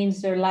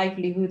brains, their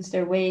livelihoods,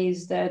 their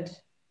ways, that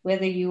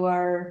whether you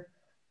are,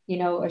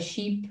 a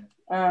sheep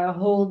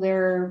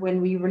holder,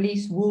 when we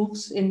release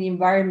wolves in the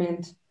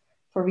environment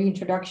for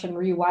reintroduction,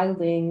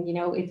 rewilding,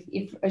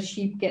 if a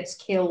sheep gets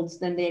killed,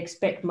 then they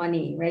expect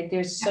money, right?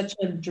 There's such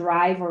a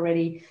drive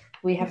already.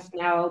 We have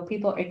now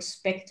people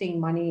expecting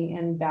money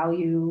and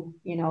value,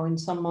 in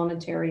some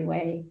monetary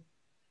way.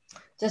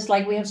 Just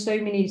like we have so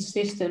many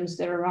systems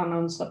that are run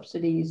on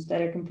subsidies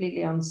that are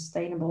completely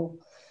unsustainable.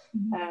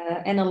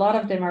 Mm-hmm. And a lot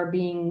of them are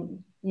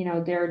being,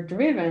 they're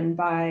driven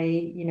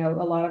by,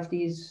 a lot of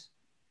these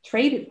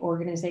trade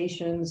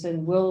organizations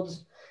and world,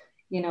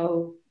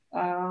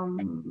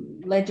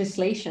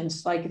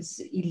 legislations, like it's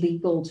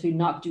illegal to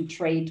not do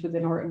trade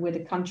with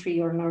a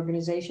country or an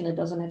organization that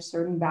doesn't have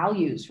certain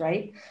values,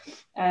 right?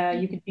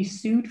 You could be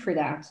sued for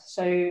that.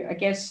 So I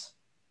guess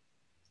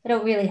I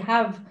don't really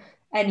have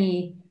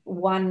any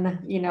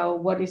one,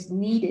 what is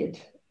needed,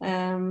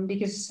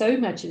 because so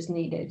much is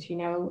needed,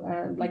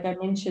 like I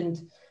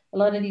mentioned, a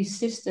lot of these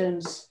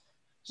systems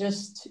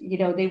just,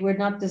 they were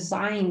not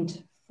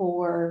designed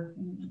for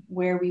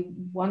where we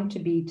want to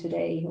be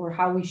today or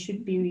how we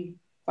should be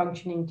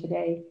functioning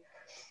today.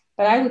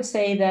 But I would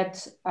say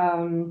that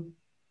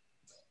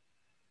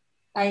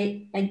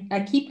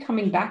I keep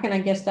coming back, and I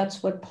guess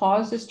that's what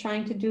Pause is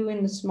trying to do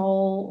in the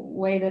small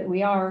way that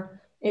we are,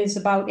 is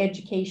about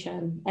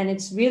education. And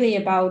it's really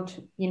about,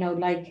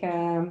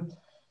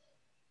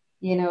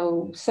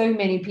 so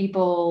many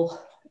people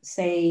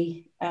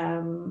say,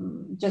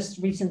 just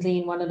recently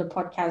in one of the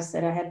podcasts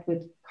that I had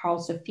with Carl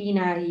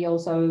Safina, he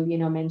also,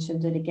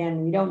 mentioned it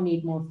again, we don't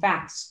need more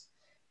facts,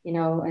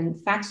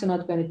 and facts are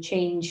not going to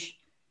change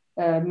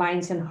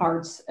minds and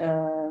hearts,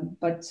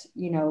 but,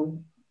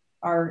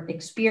 our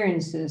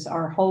experiences,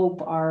 our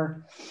hope,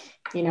 our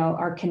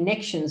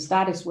connections,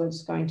 that is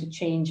what's going to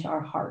change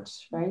our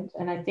hearts, right?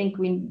 And I think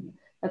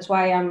that's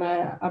why I'm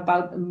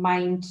about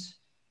mind,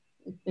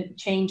 a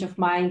change of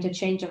mind, a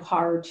change of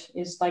heart,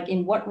 is like,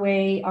 in what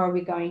way are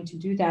we going to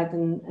do that?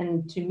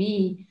 And to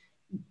me,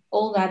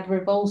 all that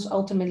revolves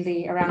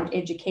ultimately around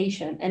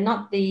education, and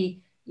not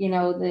the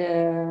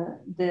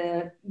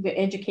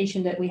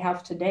education that we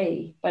have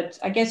today. But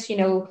I guess,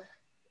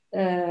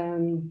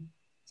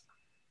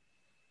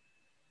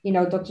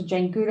 Dr.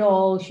 Jane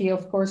Goodall, she,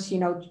 of course,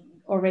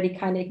 already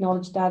kind of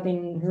acknowledged that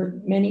in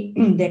her many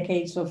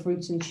decades of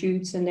Roots and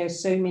Shoots. And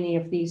there's so many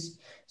of these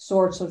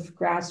sorts of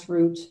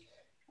grassroots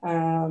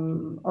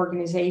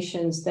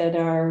organizations that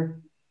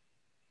are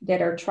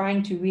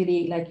trying to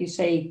really, like you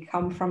say,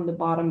 come from the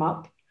bottom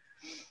up.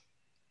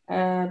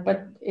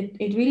 But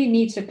it really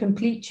needs a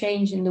complete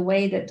change in the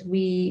way that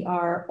we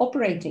are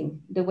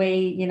operating, the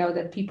way,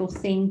 that people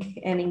think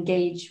and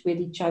engage with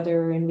each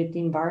other and with the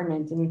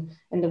environment.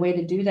 And the way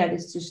to do that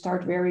is to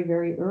start very,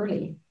 very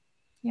early.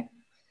 Yeah.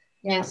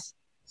 Yes.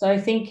 So I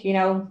think,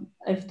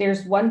 if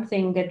there's one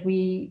thing that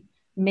we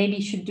maybe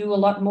should do a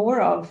lot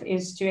more of,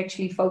 is to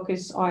actually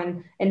focus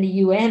on, and the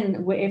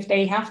UN, if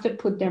they have to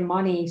put their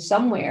money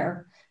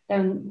somewhere,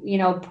 then,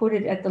 put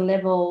it at the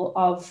level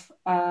of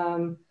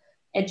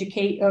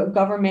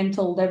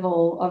governmental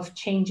level of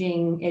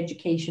changing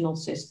educational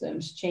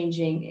systems,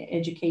 changing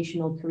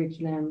educational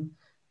curriculum.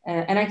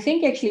 And I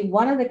think actually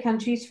one of the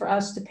countries for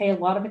us to pay a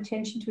lot of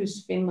attention to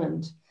is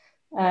Finland.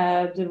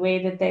 the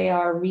way that they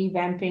are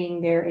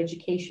revamping their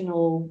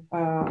educational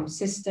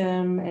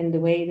system, and the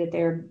way that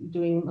they're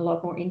doing a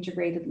lot more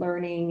integrated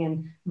learning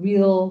and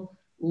real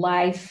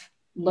life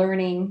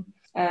learning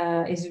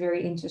is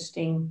very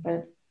interesting.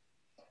 But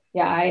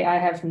yeah, I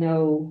have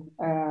no,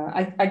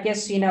 I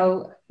guess,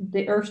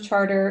 the Earth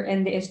Charter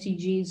and the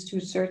SDGs to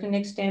a certain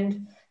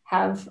extent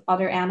have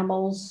other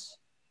animals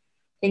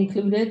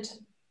included,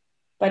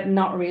 but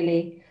not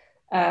really.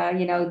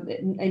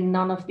 And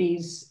none of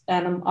these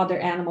other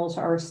animals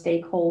are a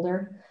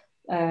stakeholder.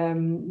 A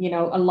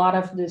lot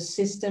of the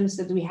systems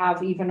that we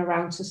have, even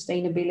around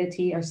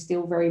sustainability, are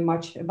still very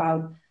much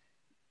about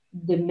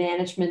the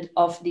management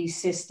of these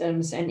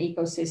systems and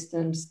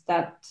ecosystems,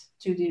 that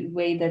to the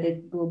way that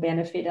it will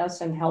benefit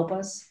us and help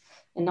us,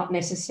 and not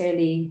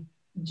necessarily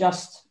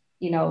just,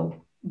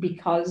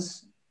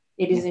 because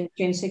it is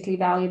intrinsically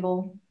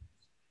valuable.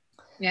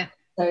 Yeah.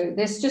 So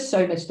there's just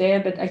so much there,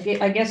 but I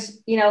guess,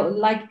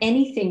 like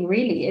anything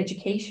really,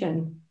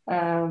 education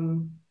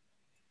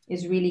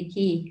is really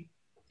key.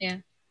 Yeah.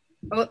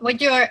 What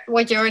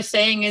you're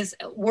saying is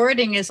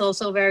wording is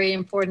also very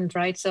important,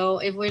 right? So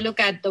if we look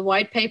at the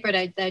white paper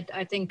that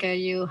I think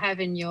you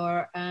have in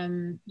your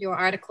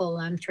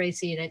article,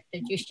 Tracy, that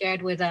you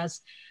shared with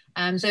us,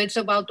 so it's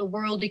about the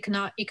World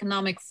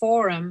Economic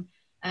Forum,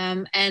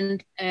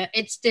 and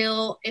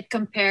it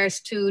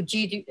compares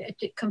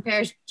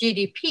compares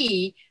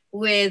GDP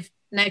with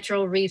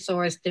natural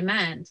resource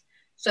demand,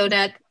 so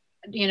that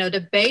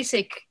the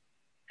basic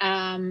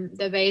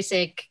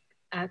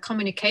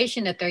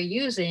communication that they're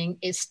using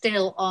is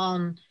still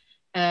on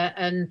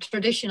a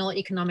traditional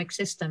economic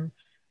system,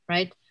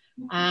 right?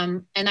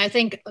 And I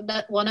think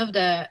that one of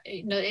the,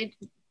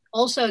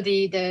 also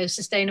the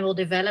Sustainable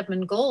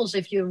Development Goals,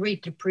 if you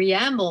read the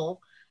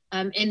preamble,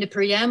 in the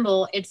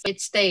preamble, it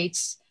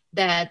states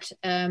that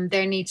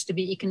there needs to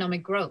be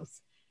economic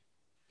growth.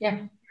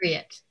 Yeah.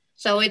 Period.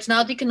 So it's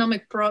not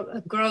economic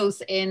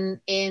growth in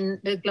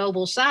the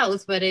global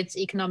south, but it's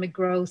economic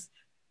growth,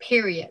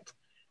 period.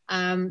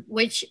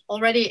 Which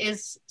already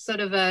is sort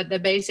of the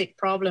basic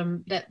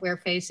problem that we're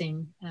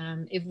facing.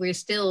 If we're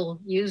still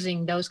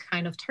using those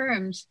kind of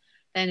terms,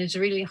 then it's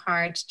really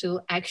hard to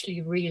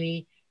actually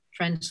really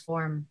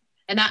transform.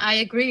 And I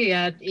agree,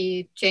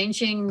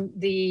 changing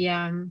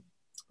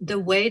the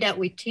way that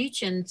we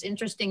teach. And it's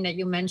interesting that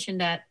you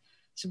mentioned that,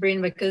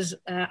 Sabrina, because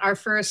our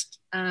first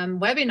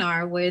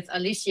webinar with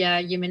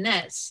Alicia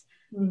Jimenez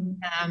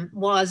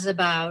was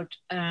about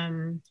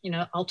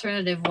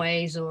alternative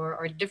ways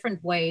or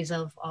different ways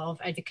of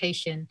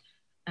education,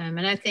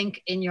 and I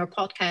think in your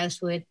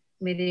podcast with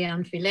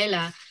Miriam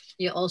Vilela,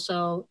 you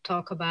also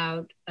talk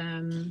about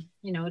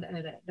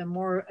the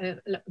more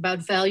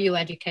about value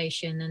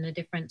education and a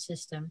different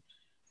system,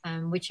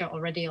 which are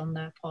already on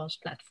the PAUSE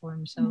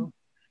platform. So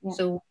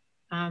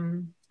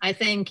I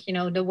think,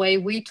 the way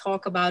we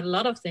talk about a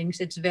lot of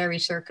things, it's very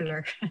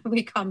circular.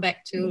 We come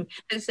back to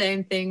the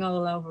same thing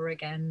all over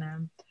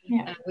again,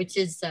 which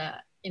is,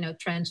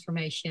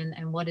 transformation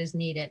and what is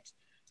needed.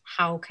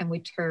 How can we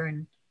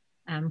turn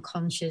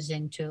conscious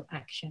into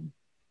action?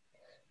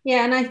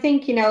 Yeah, and I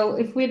think,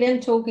 if we're then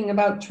talking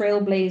about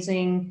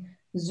trailblazing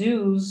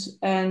zoos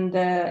and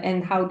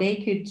how they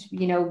could,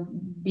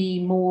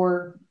 be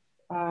more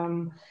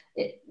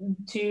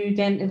to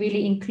then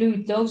really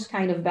include those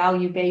kind of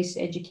value-based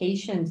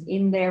educations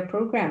in their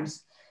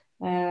programs.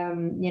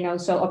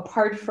 So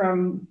apart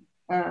from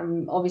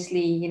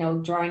obviously,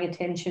 drawing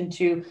attention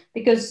to,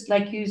 because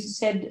like you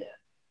said,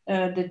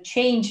 the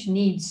change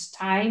needs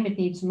time, it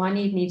needs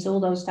money, it needs all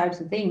those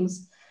types of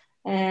things.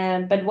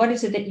 But what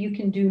is it that you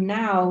can do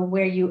now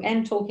where you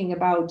end talking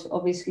about,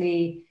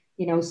 obviously,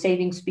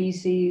 saving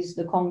species,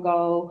 the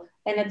Congo,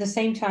 and at the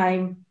same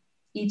time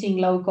eating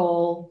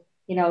local,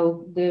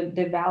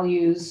 the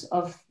values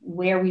of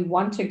where we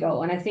want to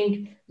go. And I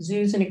think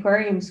zoos and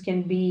aquariums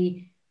can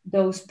be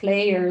those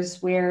players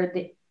where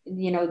the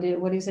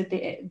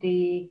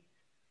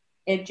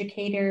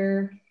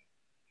educator,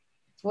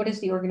 what is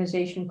the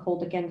organization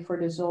called again for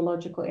the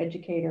zoological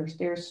educators?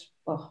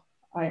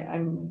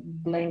 I'm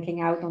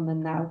blanking out on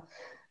them now.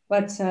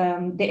 But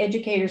the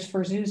educators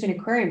for zoos and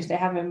aquariums, they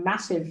have a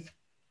massive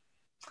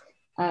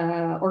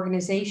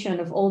organization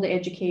of all the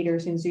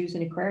educators in zoos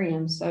and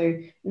aquariums. So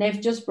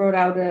they've just brought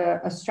out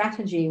a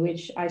strategy,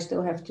 which I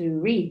still have to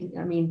read.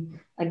 I mean,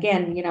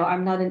 again,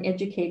 I'm not an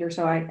educator,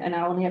 I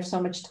only have so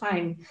much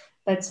time.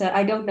 But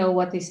I don't know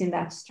what is in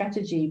that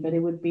strategy, but it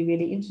would be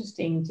really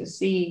interesting to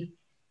see,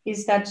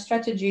 is that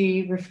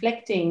strategy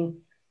reflecting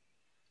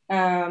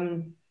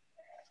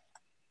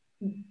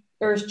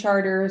Earth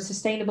Charter,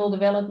 Sustainable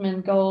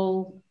Development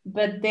Goal,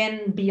 but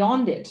then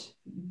beyond it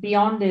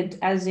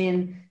as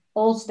in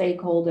all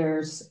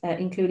stakeholders,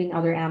 including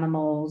other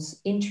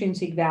animals,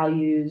 intrinsic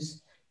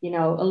values, a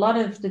lot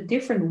of the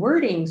different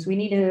wordings. We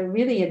need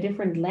a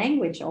different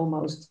language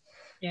almost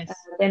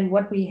than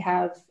what we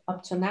have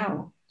up to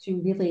now to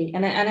really,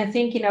 and I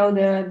think,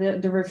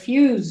 the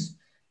refuse,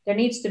 there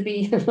needs to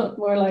be a lot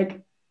more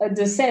like a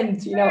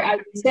dissent,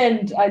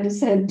 I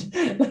dissent,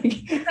 like,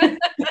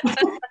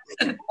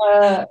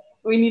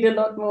 we need a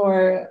lot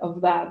more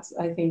of that,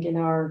 I think, in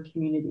our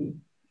community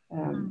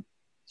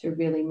to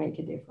really make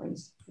a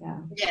difference. Yeah.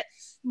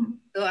 Yes.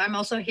 So I'm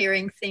also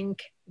hearing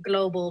think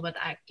global but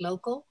act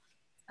local.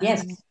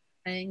 Yes.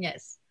 And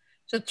yes.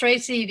 So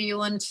Tracy, do you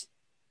want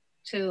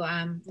to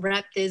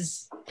wrap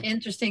this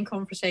interesting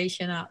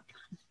conversation up?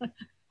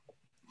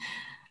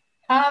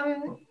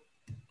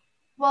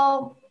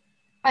 Well,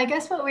 I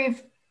guess what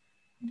we've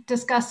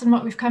discussed and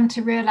what we've come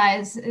to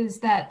realize is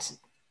that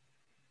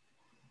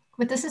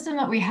with the system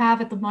that we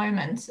have at the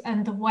moment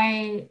and the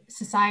way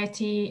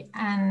society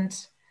and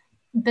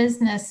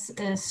business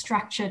is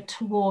structured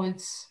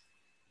towards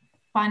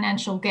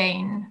financial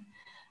gain,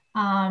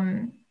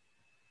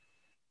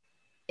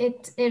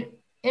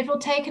 it will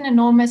take an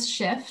enormous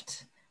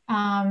shift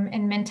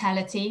in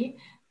mentality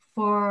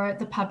for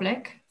the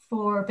public,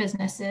 for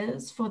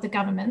businesses, for the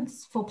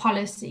governments, for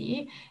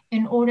policy,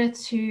 in order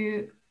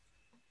to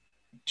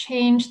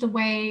change the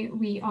way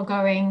we are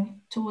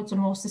going towards a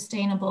more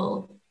sustainable,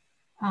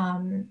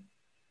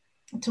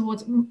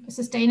 towards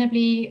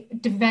sustainably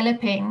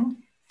developing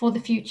for the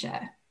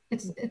future.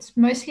 It's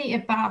mostly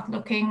about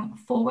looking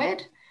forward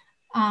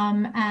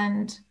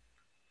and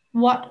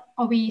what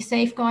are we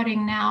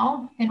safeguarding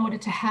now in order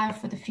to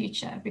have for the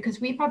future? Because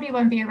we probably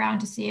won't be around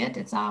to see it.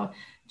 It's our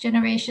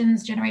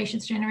generations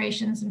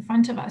in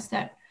front of us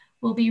that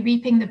will be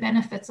reaping the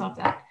benefits of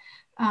that.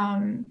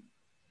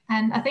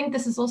 And I think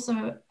this is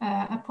also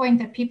a point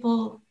that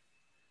people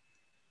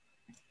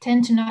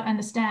tend to not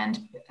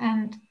understand,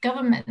 and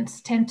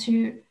governments tend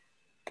to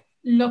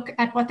look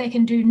at what they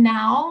can do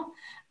now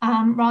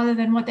rather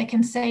than what they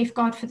can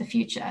safeguard for the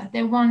future.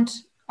 They want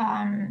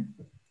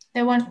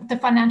the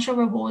financial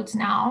rewards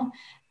now.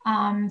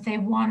 They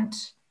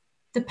want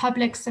the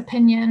public's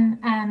opinion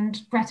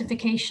and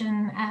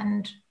gratification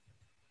and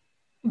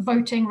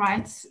voting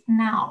rights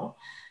now.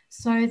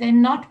 So they're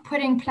not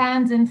putting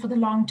plans in for the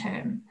long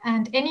term.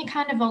 And any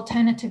kind of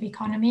alternative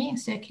economy,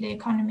 circular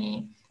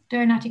economy,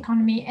 donut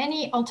economy,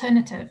 any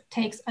alternative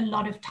takes a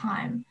lot of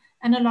time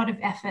and a lot of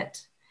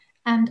effort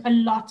and a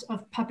lot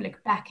of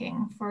public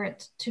backing for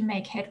it to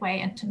make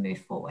headway and to move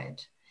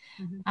forward.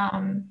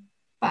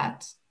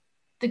 But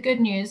the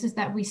good news is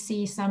that we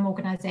see some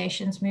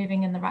organizations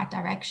moving in the right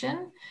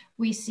direction.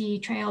 We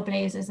see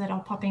trailblazers that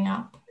are popping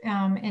up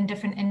in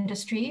different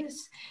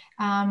industries.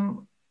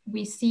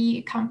 We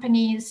see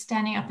companies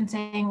standing up and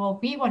saying, well,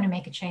 we want to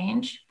make a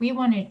change. We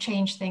want to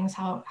change things,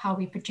 how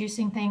we're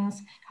producing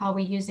things, how we're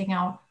using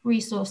our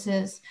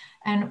resources,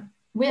 and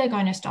we're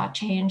going to start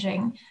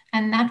changing.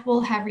 And that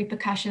will have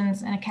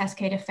repercussions and a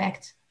cascade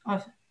effect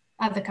of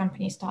other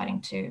companies starting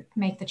to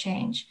make the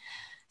change.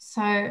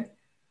 So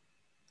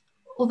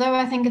although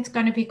I think it's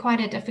going to be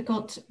quite a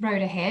difficult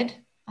road ahead,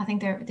 I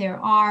think there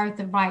are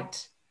the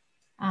right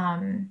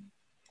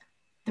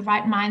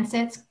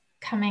mindsets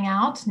coming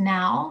out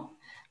now,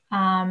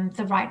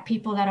 the right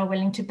people that are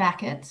willing to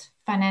back it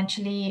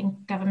financially,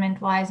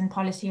 government-wise and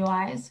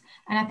policy-wise.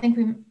 And I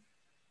think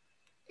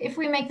if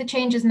we make the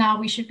changes now,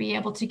 we should be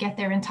able to get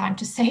there in time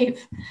to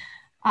save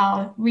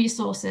our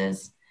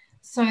resources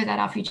so that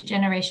our future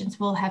generations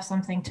will have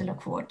something to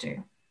look forward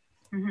to.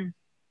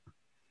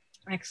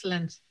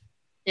 Excellent.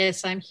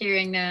 Yes, I'm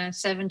hearing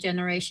seventh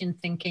generation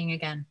thinking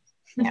again.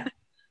 Yeah.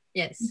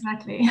 Yes.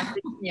 Exactly.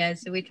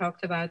 Yes, we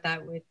talked about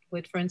that with,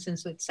 for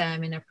instance, with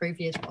Sam in a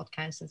previous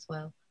podcast as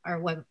well, our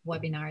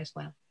webinar as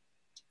well.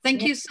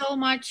 Thank you so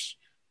much,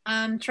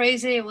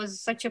 Tracy. It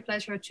was such a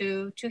pleasure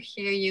to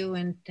hear you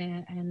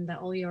and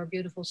all your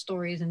beautiful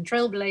stories and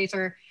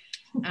trailblazer,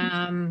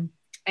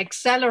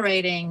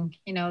 accelerating,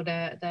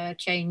 the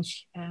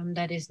change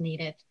that is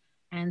needed.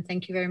 And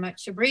thank you very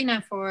much,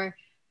 Sabrina, for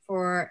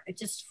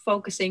just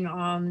focusing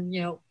on,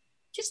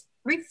 just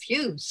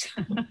refuse,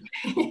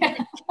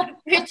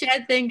 which I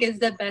think is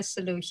the best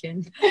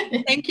solution.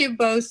 Thank you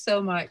both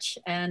so much.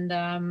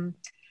 And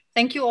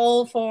thank you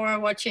all for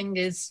watching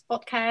this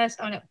podcast.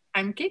 Oh, no,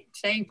 I keep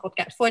saying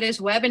podcast, for this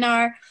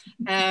webinar.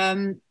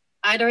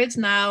 Either it's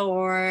now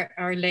or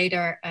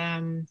later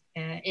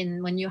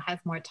when you have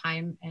more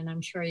time. And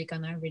I'm sure you're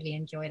going to really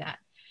enjoy that.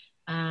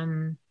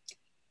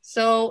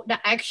 So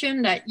the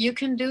action that you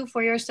can do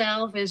for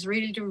yourself is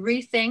really to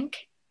rethink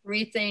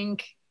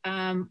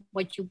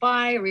what you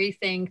buy,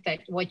 rethink that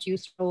what you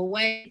throw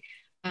away,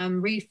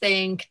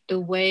 rethink the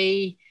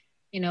way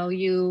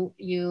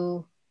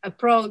you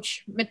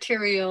approach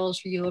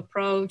materials, you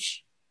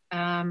approach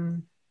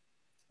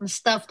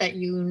stuff that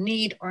you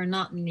need or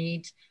not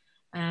need.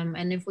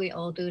 And if we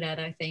all do that,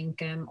 I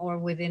think, or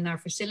within our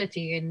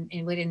facility,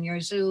 within your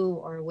zoo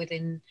or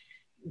within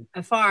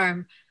a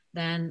farm,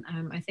 then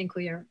I think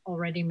we are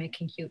already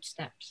making huge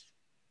steps.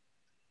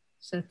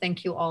 So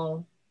thank you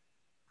all.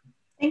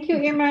 Thank you,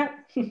 Irma.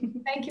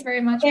 Thank you very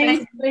much.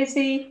 Thanks,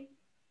 Tracy.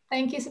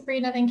 Thank you,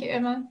 Sabrina. Thank you,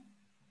 Irma.